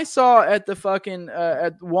I saw at the fucking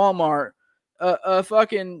at Walmart a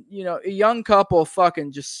fucking a young couple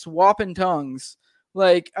fucking just swapping tongues,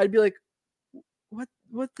 like I'd be like,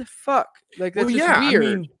 what the fuck? Like that's just weird.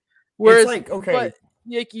 I mean, whereas it's like, okay, but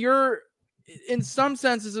like you're in some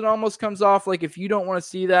senses it almost comes off like if you don't want to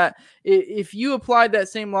see that, if you applied that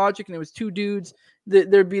same logic and it was two dudes,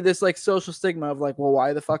 there'd be this like social stigma of like, well,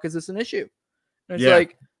 why the fuck is this an issue? And it's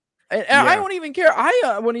like, and I wouldn't even care.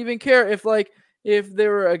 I wouldn't even care if they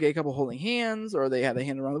were a gay couple holding hands or they had a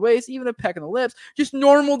hand around the waist, even a peck on the lips, just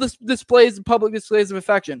normal displays, public displays of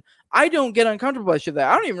affection. I don't get uncomfortable by shit that.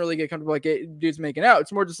 I don't even really get comfortable like gay dudes making out.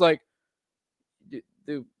 It's more just like,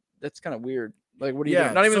 dude, that's kind of weird. Like, what are you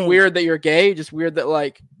doing? Not even weird that you're gay, just weird that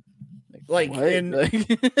like an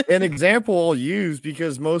example I'll use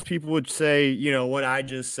because most people would say, what I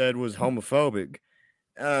just said was homophobic.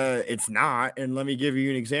 It's not. And let me give you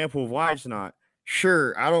an example of why it's not.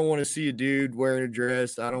 Sure, I don't want to see a dude wearing a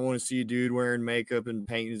dress. I don't want to see a dude wearing makeup and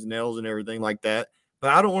painting his nails and everything like that. But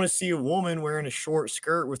I don't want to see a woman wearing a short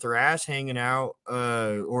skirt with her ass hanging out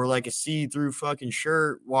or like a see-through fucking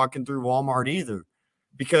shirt walking through Walmart either,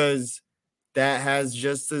 because that has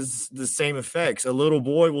just the same effects. A little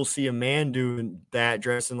boy will see a man doing that,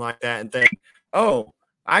 dressing like that, and think, oh,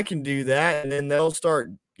 I can do that. And then they'll start,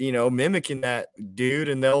 mimicking that dude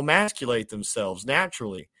and they'll emasculate themselves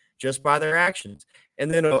naturally just by their actions. And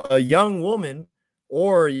then a young woman,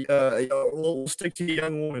 or we'll stick to a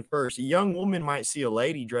young woman first. A young woman might see a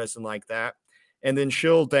lady dressing like that, and then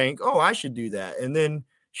she'll think, oh, I should do that. And then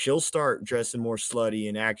she'll start dressing more slutty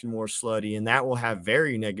and acting more slutty, and that will have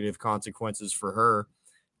very negative consequences for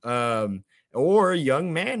her. Or a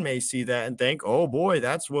young man may see that and think, oh, boy,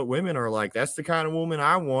 that's what women are like. That's the kind of woman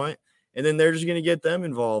I want. And then they're just going to get them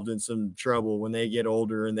involved in some trouble when they get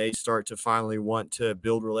older and they start to finally want to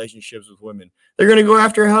build relationships with women. They're going to go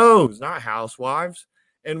after hoes, not housewives.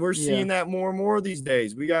 And we're seeing that more and more these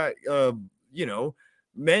days. We got,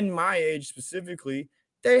 men my age specifically,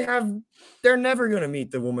 they're never going to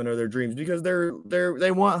meet the woman of their dreams because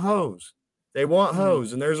they want hoes. They want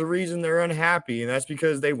hoes, and there's a reason they're unhappy, and that's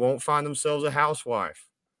because they won't find themselves a housewife.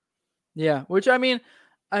 Yeah, which I mean,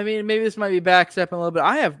 maybe this might be backstepping a little bit.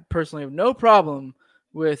 I personally have no problem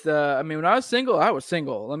with. When I was single, I was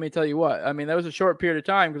single. Let me tell you what. I mean, that was a short period of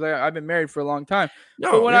time because I've been married for a long time.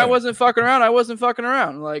 No, but when I wasn't fucking around, I wasn't fucking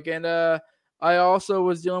around. Like, and I also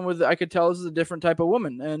was dealing with. I could tell this is a different type of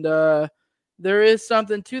woman, and there is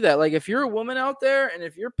something to that. Like, if you're a woman out there, and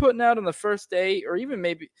if you're putting out on the first date, or even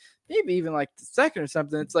maybe even like the second or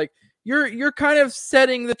something, it's like. You're kind of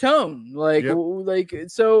setting the tone, like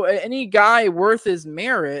so any guy worth his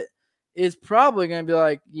merit is probably going to be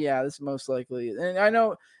like, yeah, this is most likely. And I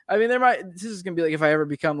know, this is going to be like, if I ever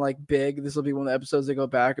become like big, this will be one of the episodes they go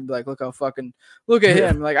back and be like, look at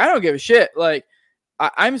him. Like, I don't give a shit. Like,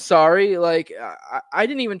 I'm sorry. Like, I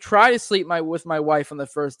didn't even try to sleep with my wife on the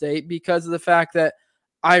first date because of the fact that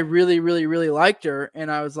I really, really, really liked her.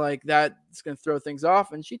 And I was like, that's going to throw things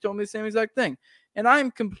off. And she told me the same exact thing. And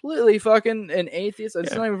I'm completely fucking an atheist.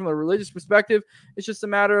 It's not even from a religious perspective. It's just a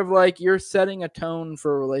matter of like you're setting a tone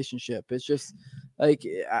for a relationship. It's just like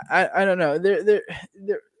I don't know. There,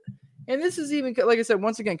 and this is even like I said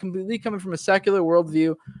once again, completely coming from a secular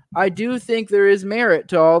worldview. I do think there is merit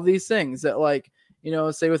to all these things that, like,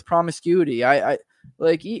 say with promiscuity. I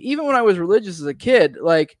like even when I was religious as a kid,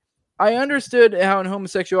 like I understood how in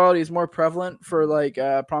homosexuality is more prevalent for like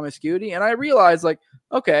promiscuity, and I realized like,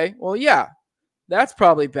 okay, well, yeah. That's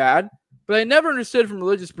probably bad, but I never understood from a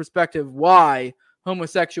religious perspective why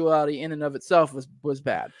homosexuality in and of itself was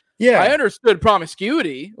bad. Yeah. I understood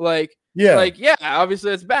promiscuity.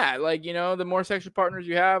 Obviously that's bad. Like, the more sexual partners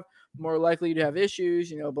you have, the more likely to have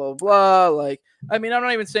issues, blah, blah, blah. Like, I'm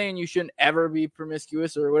not even saying you shouldn't ever be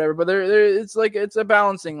promiscuous or whatever, but it's like, it's a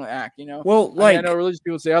balancing act, Well, like, I know religious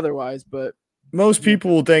people say otherwise, but. Most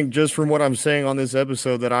people will think, just from what I'm saying on this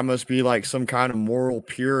episode, that I must be like some kind of moral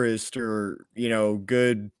purist or,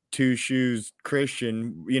 good two shoes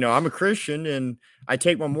Christian. I'm a Christian and I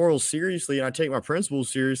take my morals seriously and I take my principles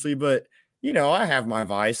seriously, but, I have my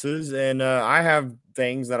vices and I have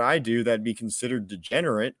things that I do that'd be considered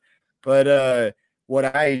degenerate. But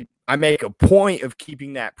what I make a point of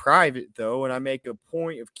keeping that private, though, and I make a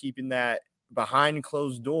point of keeping that behind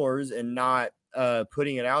closed doors and not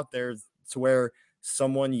putting it out there to where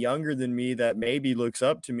someone younger than me that maybe looks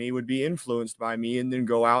up to me would be influenced by me and then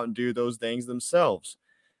go out and do those things themselves.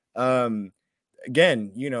 Again,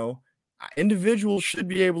 individuals should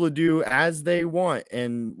be able to do as they want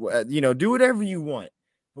and, do whatever you want.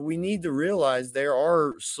 But we need to realize there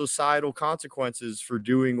are societal consequences for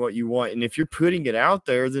doing what you want. And if you're putting it out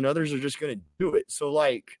there, then others are just going to do it. So,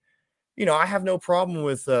 like, I have no problem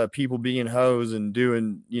with people being hoes and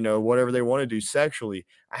doing, whatever they want to do sexually.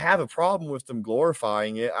 I have a problem with them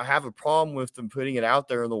glorifying it. I have a problem with them putting it out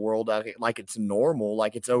there in the world like it's normal,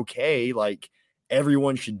 like it's okay, like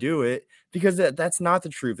everyone should do it, because that's not the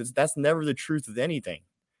truth. That's never the truth of anything.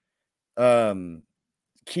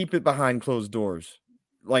 Keep it behind closed doors.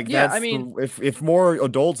 Like, yeah, if more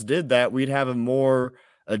adults did that, we'd have a more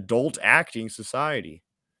adult acting society.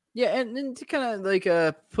 Yeah, and to kind of like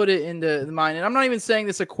put it into the mind, and I'm not even saying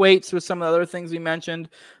this equates with some of the other things we mentioned,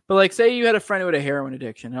 but like say you had a friend who had a heroin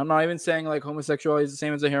addiction. I'm not even saying like homosexuality is the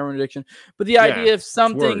same as a heroin addiction, but the idea of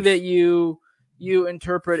something that you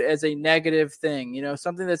interpret as a negative thing,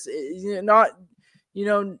 something that's not,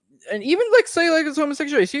 and even like say like it's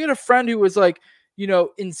homosexuality. So you had a friend who was like,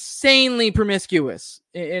 insanely promiscuous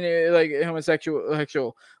in like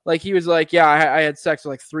homosexual. Like he was like, yeah, I had sex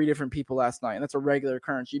with like 3 different people last night, and that's a regular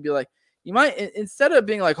occurrence. You'd be like, you might, instead of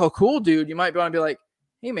being like, oh, cool, dude, you might want to be like,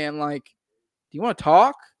 hey, man, like, do you want to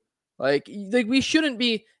talk? Like we shouldn't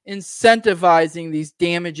be incentivizing these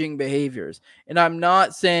damaging behaviors. And I'm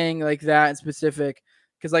not saying like that in specific,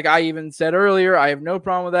 because like I even said earlier, I have no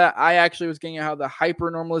problem with that. I actually was getting how the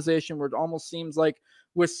hyper normalization, where it almost seems like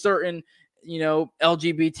with certain,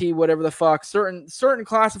 LGBT, whatever the fuck, certain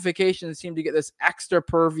classifications seem to get this extra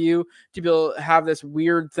purview to be able to have this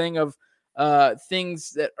weird thing of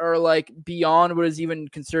things that are like beyond what is even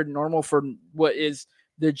considered normal for what is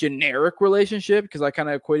the generic relationship. Because I kind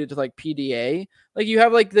of equated to like PDA. Like you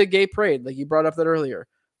have like the gay parade, like you brought up that earlier.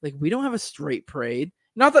 Like we don't have a straight parade.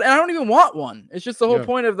 Not that, and I don't even want one. It's just the whole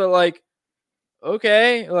point of the like,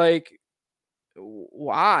 okay, like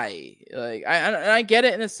why? Like I get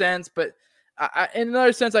it in a sense, but in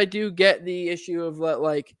another sense, I do get the issue of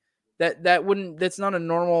like that's not a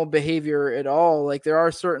normal behavior at all. Like there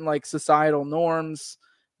are certain like societal norms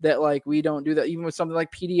that like we don't do that, even with something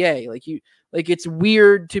like PDA. Like it's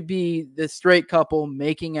weird to be the straight couple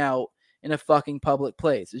making out in a fucking public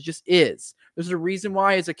place. It just is. There's a reason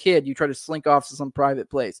why as a kid you try to slink off to some private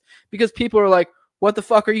place, because people are like, what the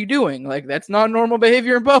fuck are you doing? Like, that's not normal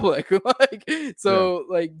behavior in public.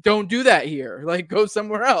 Like, don't do that here. Like, go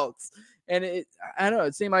somewhere else. And I don't know,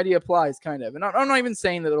 the same idea applies kind of. And I'm not even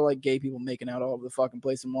saying that they're like gay people making out all over the fucking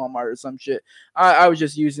place in Walmart or some shit. I was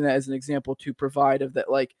just using that as an example to provide of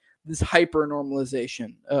that, like, this hyper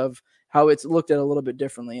normalization of how it's looked at a little bit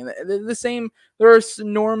differently. And the same, there are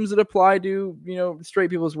norms that apply to,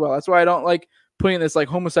 straight people as well. That's why I don't like putting this like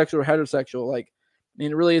homosexual or heterosexual. Like, I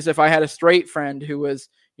mean, it really is if I had a straight friend who was,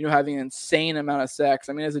 having an insane amount of sex.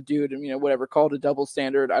 I mean, as a dude, whatever, called a double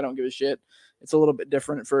standard, I don't give a shit. It's a little bit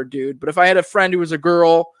different for a dude. But if I had a friend who was a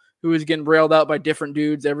girl who was getting railed out by different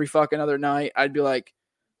dudes every fucking other night, I'd be like,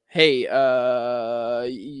 hey,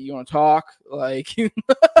 you want to talk? Like,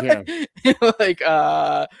 Yeah. like,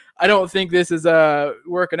 I don't think this is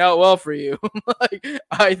working out well for you. Like,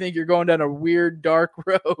 I think you're going down a weird, dark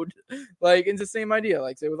road. Like, it's the same idea.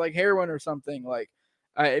 Like, say with like heroin or something. Like,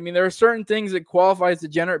 I mean, there are certain things that qualify as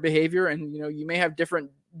degenerate behavior, and you may have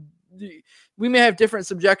different. We may have different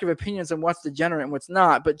subjective opinions on what's degenerate and what's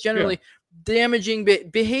not, but generally damaging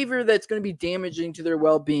behavior that's going to be damaging to their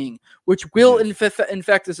well-being, which will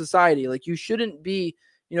infect the society. Like, you shouldn't be,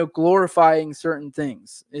 glorifying certain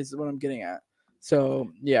things is what I'm getting at. So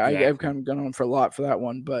yeah, exactly. I've kind of gone on for a lot for that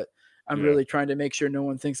one, but I'm really trying to make sure no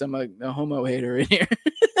one thinks I'm a homo hater in here.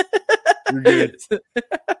 You're good.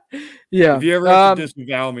 Yeah. If you ever have to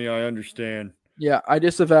disavow me, I understand. Yeah, I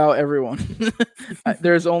disavow everyone.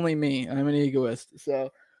 There's only me. I'm an egoist.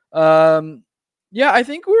 So, I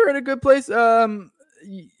think we're in a good place. You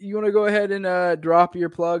want to go ahead and drop your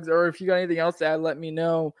plugs, or if you got anything else to add, let me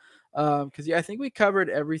know. Because I think we covered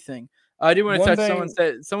everything. I do want to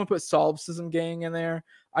touch. Someone put solipsism gang in there.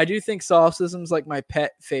 I do think solipsism is like my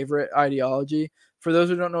pet favorite ideology. For those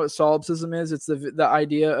who don't know what solipsism is, it's the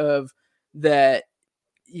idea of that.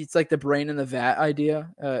 It's like the brain in the vat idea.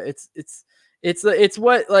 It's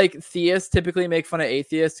what like theists typically make fun of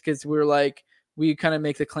atheists, because we kind of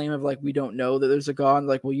make the claim of like, we don't know that there's a God.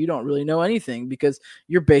 Like, well, you don't really know anything because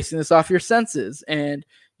you're basing this off your senses, and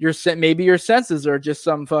maybe your senses are just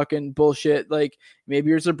some fucking bullshit. Like, maybe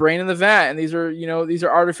there's a brain in the vat, and these are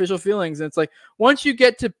artificial feelings. And it's like, once you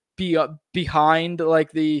get to be behind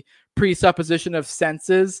like the presupposition of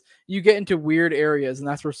senses, you get into weird areas, and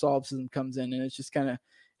that's where solipsism comes in. And it's just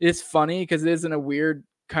it's funny because it is in a weird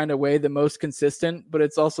kind of way the most consistent, but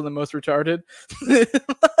it's also the most retarded.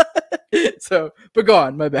 So, but go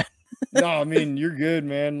on, my bad. No, I mean, you're good,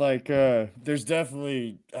 man. Like, there's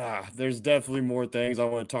definitely more things I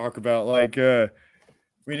want to talk about. Like,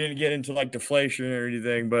 we didn't get into like deflation or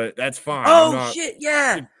anything, but that's fine. Shit,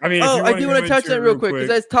 yeah. I mean, I do want to touch that real quick because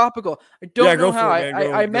that's topical. I don't know how.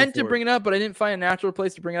 I meant to bring it up, but I didn't find a natural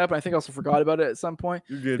place to bring it up, and I think I also forgot about it at some point.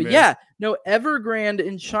 You're good, but man. yeah, no, Evergrande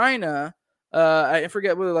in China. I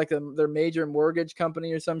forget whether like their major mortgage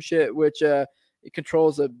company or some shit, which it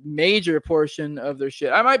controls a major portion of their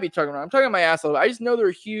shit. I might be talking about. I'm talking my ass a little bit. I just know they're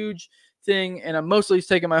a huge thing, and I'm mostly just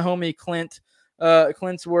taking my homie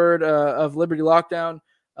Clint's word of Liberty Lockdown.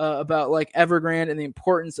 About like Evergrande and the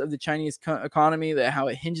importance of the Chinese economy, that how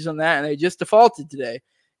it hinges on that, and they just defaulted today.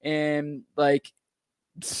 And like,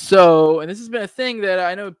 and this has been a thing that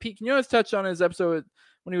I know Pete Quinones touched on in his episode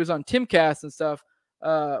when he was on Timcast and stuff,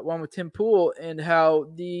 one with Tim Pool, and how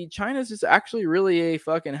the China's just actually really a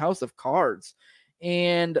fucking house of cards.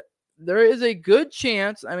 And there is a good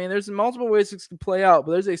chance, I mean, there's multiple ways this could play out,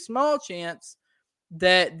 but there's a small chance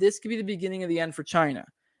that this could be the beginning of the end for China.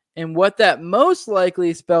 And what that most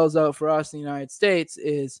likely spells out for us in the United States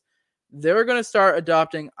is they're going to start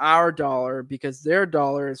adopting our dollar because their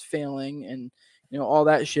dollar is failing and, all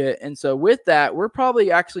that shit. And so with that, we're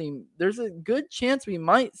probably there's a good chance we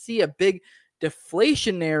might see a big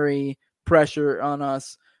deflationary pressure on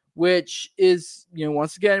us, which is,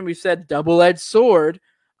 once again, we've said double-edged sword.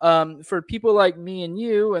 For people like me and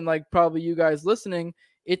you, and like probably you guys listening,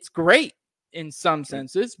 it's great in some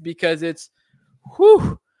senses because it's,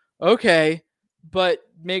 okay, but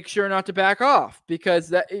make sure not to back off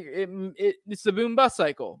because it's the boom bust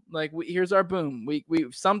cycle. Like, here's our boom. We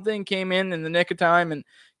something came in the nick of time and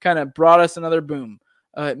kind of brought us another boom,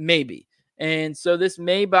 maybe. And so this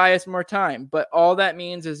may buy us more time, but all that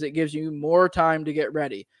means is it gives you more time to get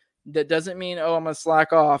ready. That doesn't mean, I'm going to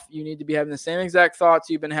slack off. You need to be having the same exact thoughts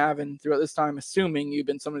you've been having throughout this time, assuming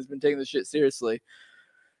someone who's been taking this shit seriously,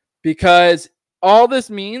 because all this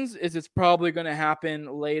means is it's probably going to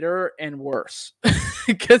happen later and worse.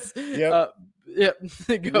 Because, go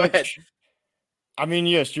ahead. I mean,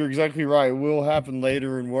 yes, you're exactly right. It will happen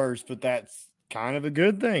later and worse, but that's kind of a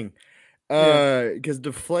good thing. Because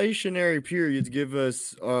deflationary periods give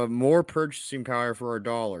us more purchasing power for our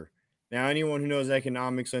dollar. Now, anyone who knows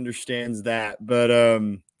economics understands that, but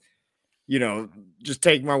just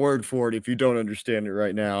take my word for it if you don't understand it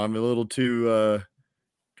right now. I'm a little too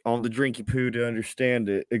on the drinky poo to understand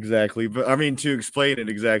it exactly, but I mean to explain it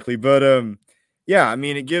exactly. But yeah, I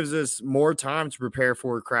mean it gives us more time to prepare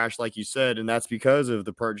for a crash, like you said, and that's because of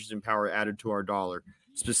the purchasing power added to our dollar.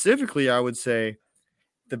 Specifically, I would say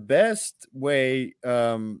the best way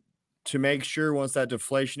to make sure once that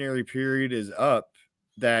deflationary period is up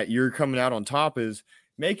that you're coming out on top is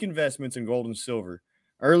make investments in gold and silver.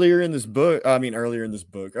 Earlier in this podcast,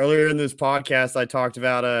 I talked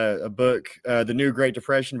about a book, The New Great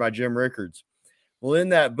Depression by Jim Rickards. Well, in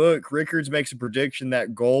that book, Rickards makes a prediction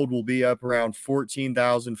that gold will be up around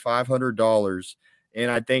 $14,500 in,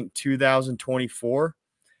 I think, 2024.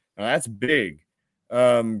 Now, that's big.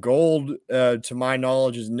 Gold, to my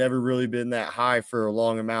knowledge, has never really been that high for a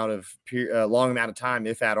long amount of time,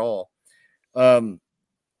 if at all.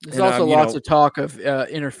 There's also lots of talk of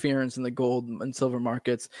interference in the gold and silver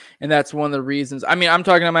markets, and that's one of the reasons. I mean, I'm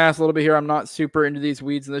talking on my ass a little bit here. I'm not super into these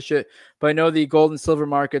weeds and this shit, but I know the gold and silver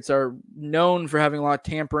markets are known for having a lot of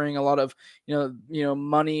tampering, a lot of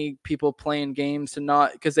money, people playing games to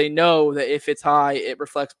not because they know that if it's high, it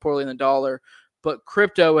reflects poorly in the dollar. But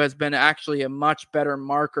crypto has been actually a much better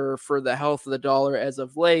marker for the health of the dollar as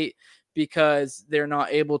of late because they're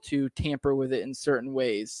not able to tamper with it in certain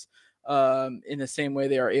ways. In the same way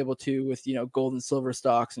they are able to with gold and silver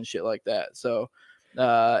stocks and shit like that. So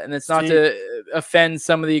and it's not to offend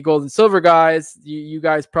some of the gold and silver guys. You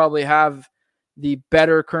guys probably have the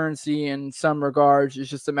better currency in some regards. It's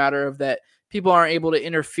just a matter of that people aren't able to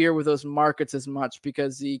interfere with those markets as much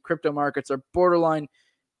because the crypto markets are borderline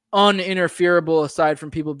uninterferable aside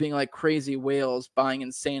from people being like crazy whales buying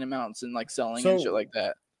insane amounts and like selling and shit like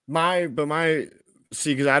that.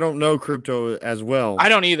 See, because I don't know crypto as well. I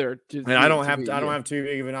don't either. And I don't have too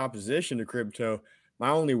big of an opposition to crypto.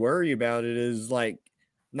 My only worry about it is like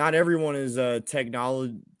not everyone is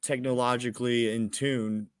technologically in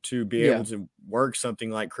tune to be able to work something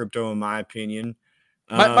like crypto, in my opinion.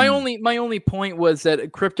 My only point was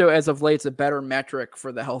that crypto as of late is a better metric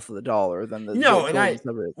for the health of the dollar than the no,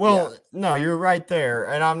 you're right there.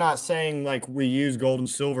 And I'm not saying like we use gold and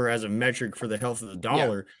silver as a metric for the health of the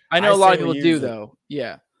dollar. Yeah. I know a lot of people do though.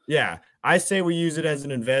 Yeah. Yeah. I say we use it as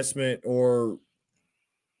an investment, or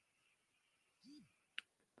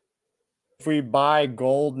if we buy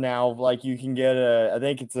gold now, like you can get I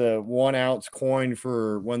think it's a 1 ounce coin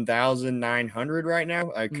for 1,900 right now.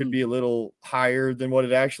 It could be a little higher than what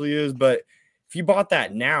it actually is, but if you bought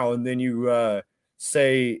that now and then you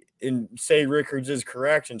say Rickards is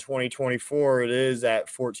correct in 2024, it is at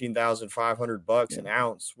 $14,500 an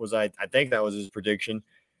ounce. I think that was his prediction.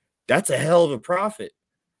 That's a hell of a profit,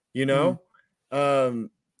 And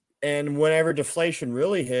whenever deflation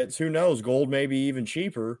really hits, who knows? Gold may be even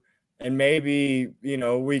cheaper. And maybe,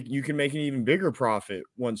 you can make an even bigger profit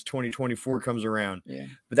once 2024 comes around. Yeah.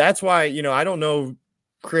 But that's why, I don't know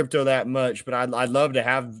crypto that much, but I'd love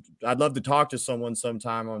to talk to someone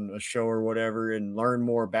sometime on a show or whatever and learn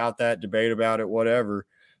more about that, debate about it, whatever.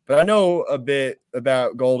 But I know a bit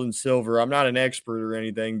about gold and silver. I'm not an expert or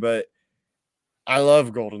anything, but I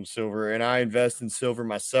love gold and silver, and I invest in silver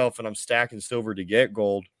myself, and I'm stacking silver to get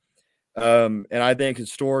gold. And I think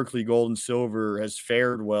historically gold and silver has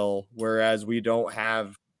fared well, whereas we don't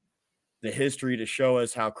have the history to show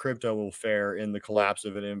us how crypto will fare in the collapse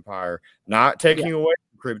of an empire. Not taking away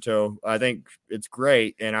from crypto. I think it's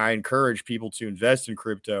great, and I encourage people to invest in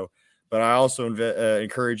crypto, but I also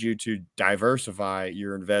encourage you to diversify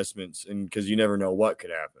your investments, and because you never know what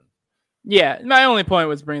could happen. Yeah, my only point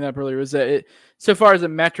was bringing that up earlier was that so far as a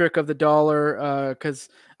metric of the dollar, because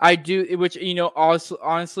I do, which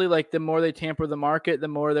honestly, like the more they tamper the market, the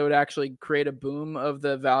more they would actually create a boom of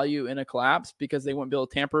the value in a collapse because they wouldn't be able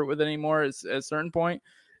to tamper it with it anymore at a certain point.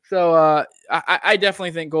 So I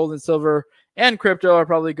definitely think gold and silver and crypto are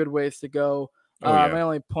probably good ways to go. My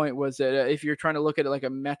only point was that if you're trying to look at it like a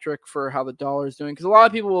metric for how the dollar is doing, because a lot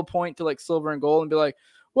of people will point to like silver and gold and be like,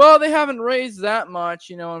 well, they haven't raised that much,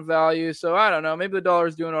 in value. So I don't know. Maybe the dollar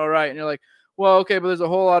is doing all right. And you're like, well, okay, but there's a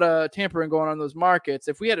whole lot of tampering going on in those markets.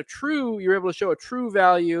 If we had you're able to show a true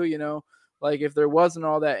value, like if there wasn't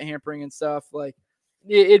all that hampering and stuff, like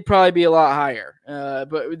it'd probably be a lot higher.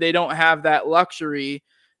 But they don't have that luxury.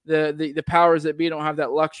 The powers that be don't have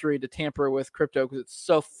that luxury to tamper with crypto because it's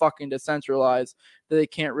so fucking decentralized that they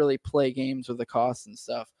can't really play games with the costs and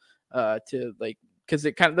stuff because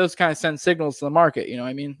those kind of send signals to the market, you know what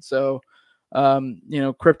I mean? So,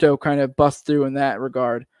 crypto kind of busts through in that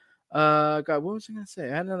regard. God, what was I going to say?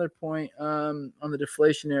 I had another point on the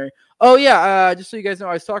deflationary. Oh, yeah. Just so you guys know,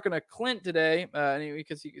 I was talking to Clint today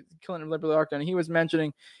because Clint and Liberty Lockdown. He was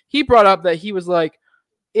mentioning, he brought up that he was like,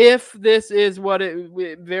 if this is what it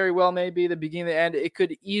very well may be, the beginning and the end, it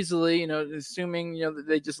could easily, assuming, that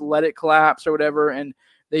they just let it collapse or whatever, and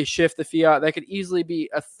they shift the fiat, that could easily be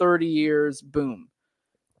a 30 years boom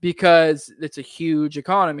because it's a huge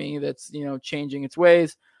economy that's, changing its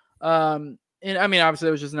ways. And I mean, obviously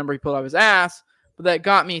that was just a number he pulled out of his ass, but that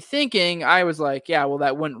got me thinking. I was like, yeah, well,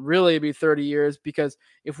 that wouldn't really be 30 years because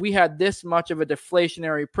if we had this much of a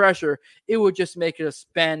deflationary pressure, it would just make us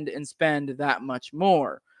spend that much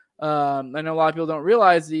more. I know a lot of people don't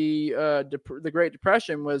realize the Great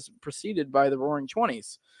Depression was preceded by the Roaring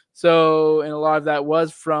 20s. So, and a lot of that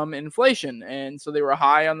was from inflation. And so they were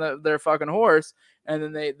high on their fucking horse. And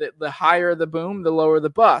then the higher the boom, the lower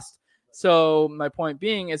the bust. So my point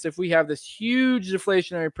being is if we have this huge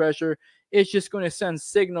deflationary pressure, it's just going to send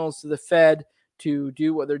signals to the Fed to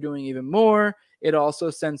do what they're doing even more. It also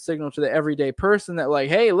sends signal to the everyday person that like,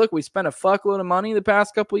 hey, look, we spent a fuckload of money the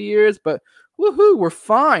past couple of years, but woohoo, we're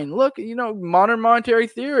fine. Look, modern monetary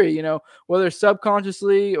theory, whether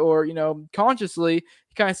subconsciously or, consciously,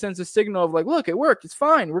 it kind of sends a signal of like, look, it worked. It's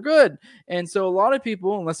fine. We're good. And so a lot of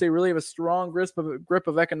people, unless they really have a strong grip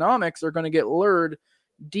of economics, are going to get lured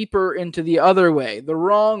deeper into the other way, the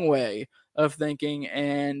wrong way of thinking,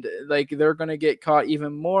 and like they're going to get caught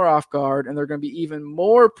even more off guard, and they're going to be even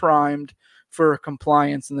more primed for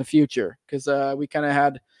compliance in the future. Because we kind of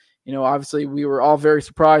had, obviously we were all very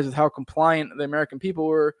surprised with how compliant the American people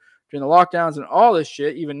were during the lockdowns and all this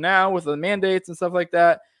shit, even now with the mandates and stuff like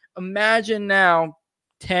that. Imagine now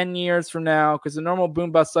 10 years from now, because the normal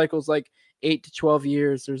boom bust cycle is like 8 to 12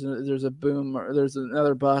 years. There's a boom or there's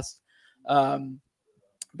another bust.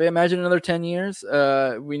 But imagine another 10 years,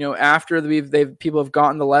 we know after people have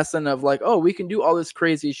gotten the lesson of like, oh, we can do all this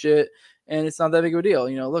crazy shit and it's not that big of a deal.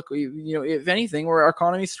 Look, if anything, our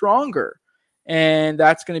economy stronger, and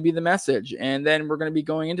that's going to be the message. And then we're going to be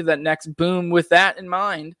going into that next boom with that in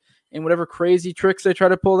mind, and whatever crazy tricks they try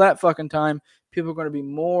to pull that fucking time, people are going to be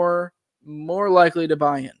more likely to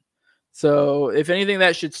buy in. So if anything,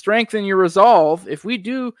 that should strengthen your resolve. If we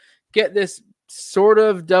do get this sort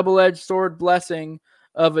of double-edged sword blessing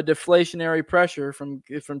of a deflationary pressure from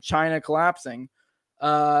China collapsing,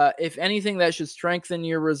 if anything, that should strengthen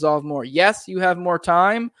your resolve more. Yes, you have more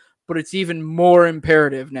time, but it's even more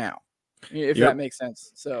imperative now, if that makes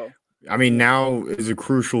sense. So, I mean, now is a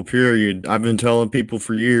crucial period. I've been telling people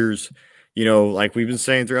for years, like we've been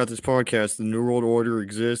saying throughout this podcast, the New World Order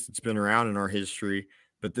exists. It's been around in our history.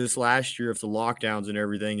 But this last year, if the lockdowns and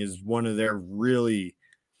everything is one of their really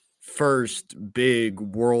first big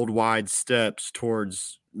worldwide steps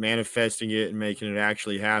towards manifesting it and making it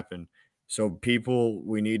actually happen. So people,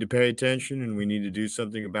 we need to pay attention and we need to do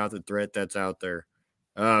something about the threat that's out there.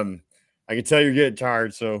 I can tell you're getting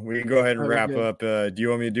tired, so we can go ahead and wrap up. Do you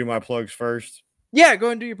want me to do my plugs first? Yeah, go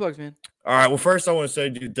ahead and do your plugs, man. All right. Well, first I want to say,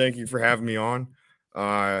 dude, thank you for having me on.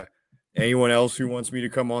 Anyone else who wants me to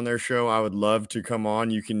come on their show, I would love to come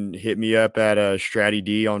on. You can hit me up at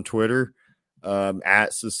StrattyD on Twitter.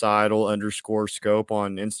 At societal_scope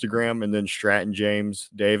on Instagram, and then Stratton James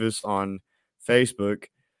Davis on Facebook.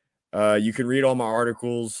 You can read all my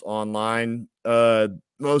articles online.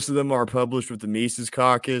 Most of them are published with the Mises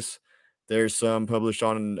Caucus. There's some published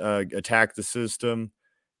on Attack the System,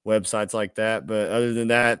 websites like that. But other than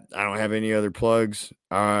that, I don't have any other plugs.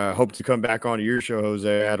 I hope to come back onto your show, Jose.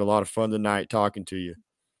 I had a lot of fun tonight talking to you.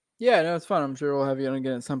 Yeah, no, it's fun. I'm sure we'll have you on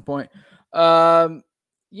again at some point.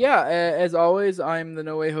 Yeah, as always, I'm the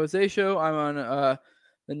No Way Jose Show. I'm on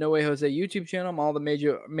the No Way Jose YouTube channel. I'm all the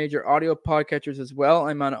major audio podcatchers as well.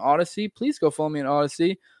 I'm on Odyssey. Please go follow me on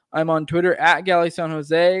Odyssey. I'm on Twitter at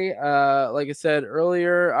GalleySoundJose. Like I said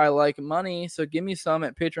earlier, I like money, so give me some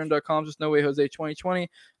at patreon.com, just No Way Jose 2020.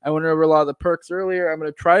 I went over a lot of the perks earlier. I'm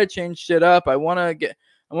going to try to change shit up. I want to get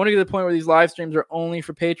to the point where these live streams are only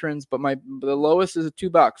for patrons, but the lowest is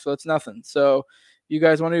 $2, so it's nothing. So you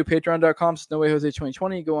guys want to do patreon.com, so No Way Jose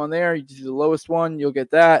 2020, go on there. You do the lowest one, you'll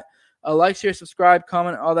get that. Like, share, subscribe,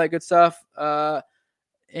 comment, all that good stuff.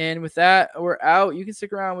 And with that, we're out. You can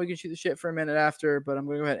stick around. We can shoot the shit for a minute after, but I'm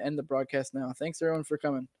going to go ahead and end the broadcast now. Thanks, everyone, for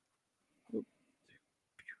coming.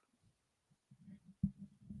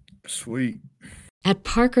 Sweet. At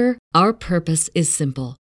Parker, our purpose is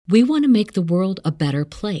simple. We want to make the world a better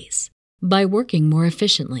place by working more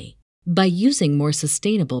efficiently, by using more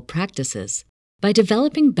sustainable practices, by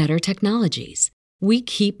developing better technologies. We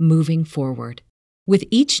keep moving forward. With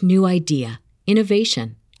each new idea,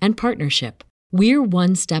 innovation, and partnership, we're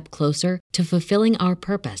one step closer to fulfilling our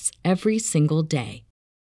purpose every single day.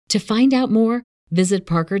 To find out more, visit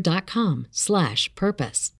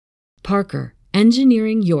parker.com/purpose. Parker,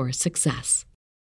 engineering your success.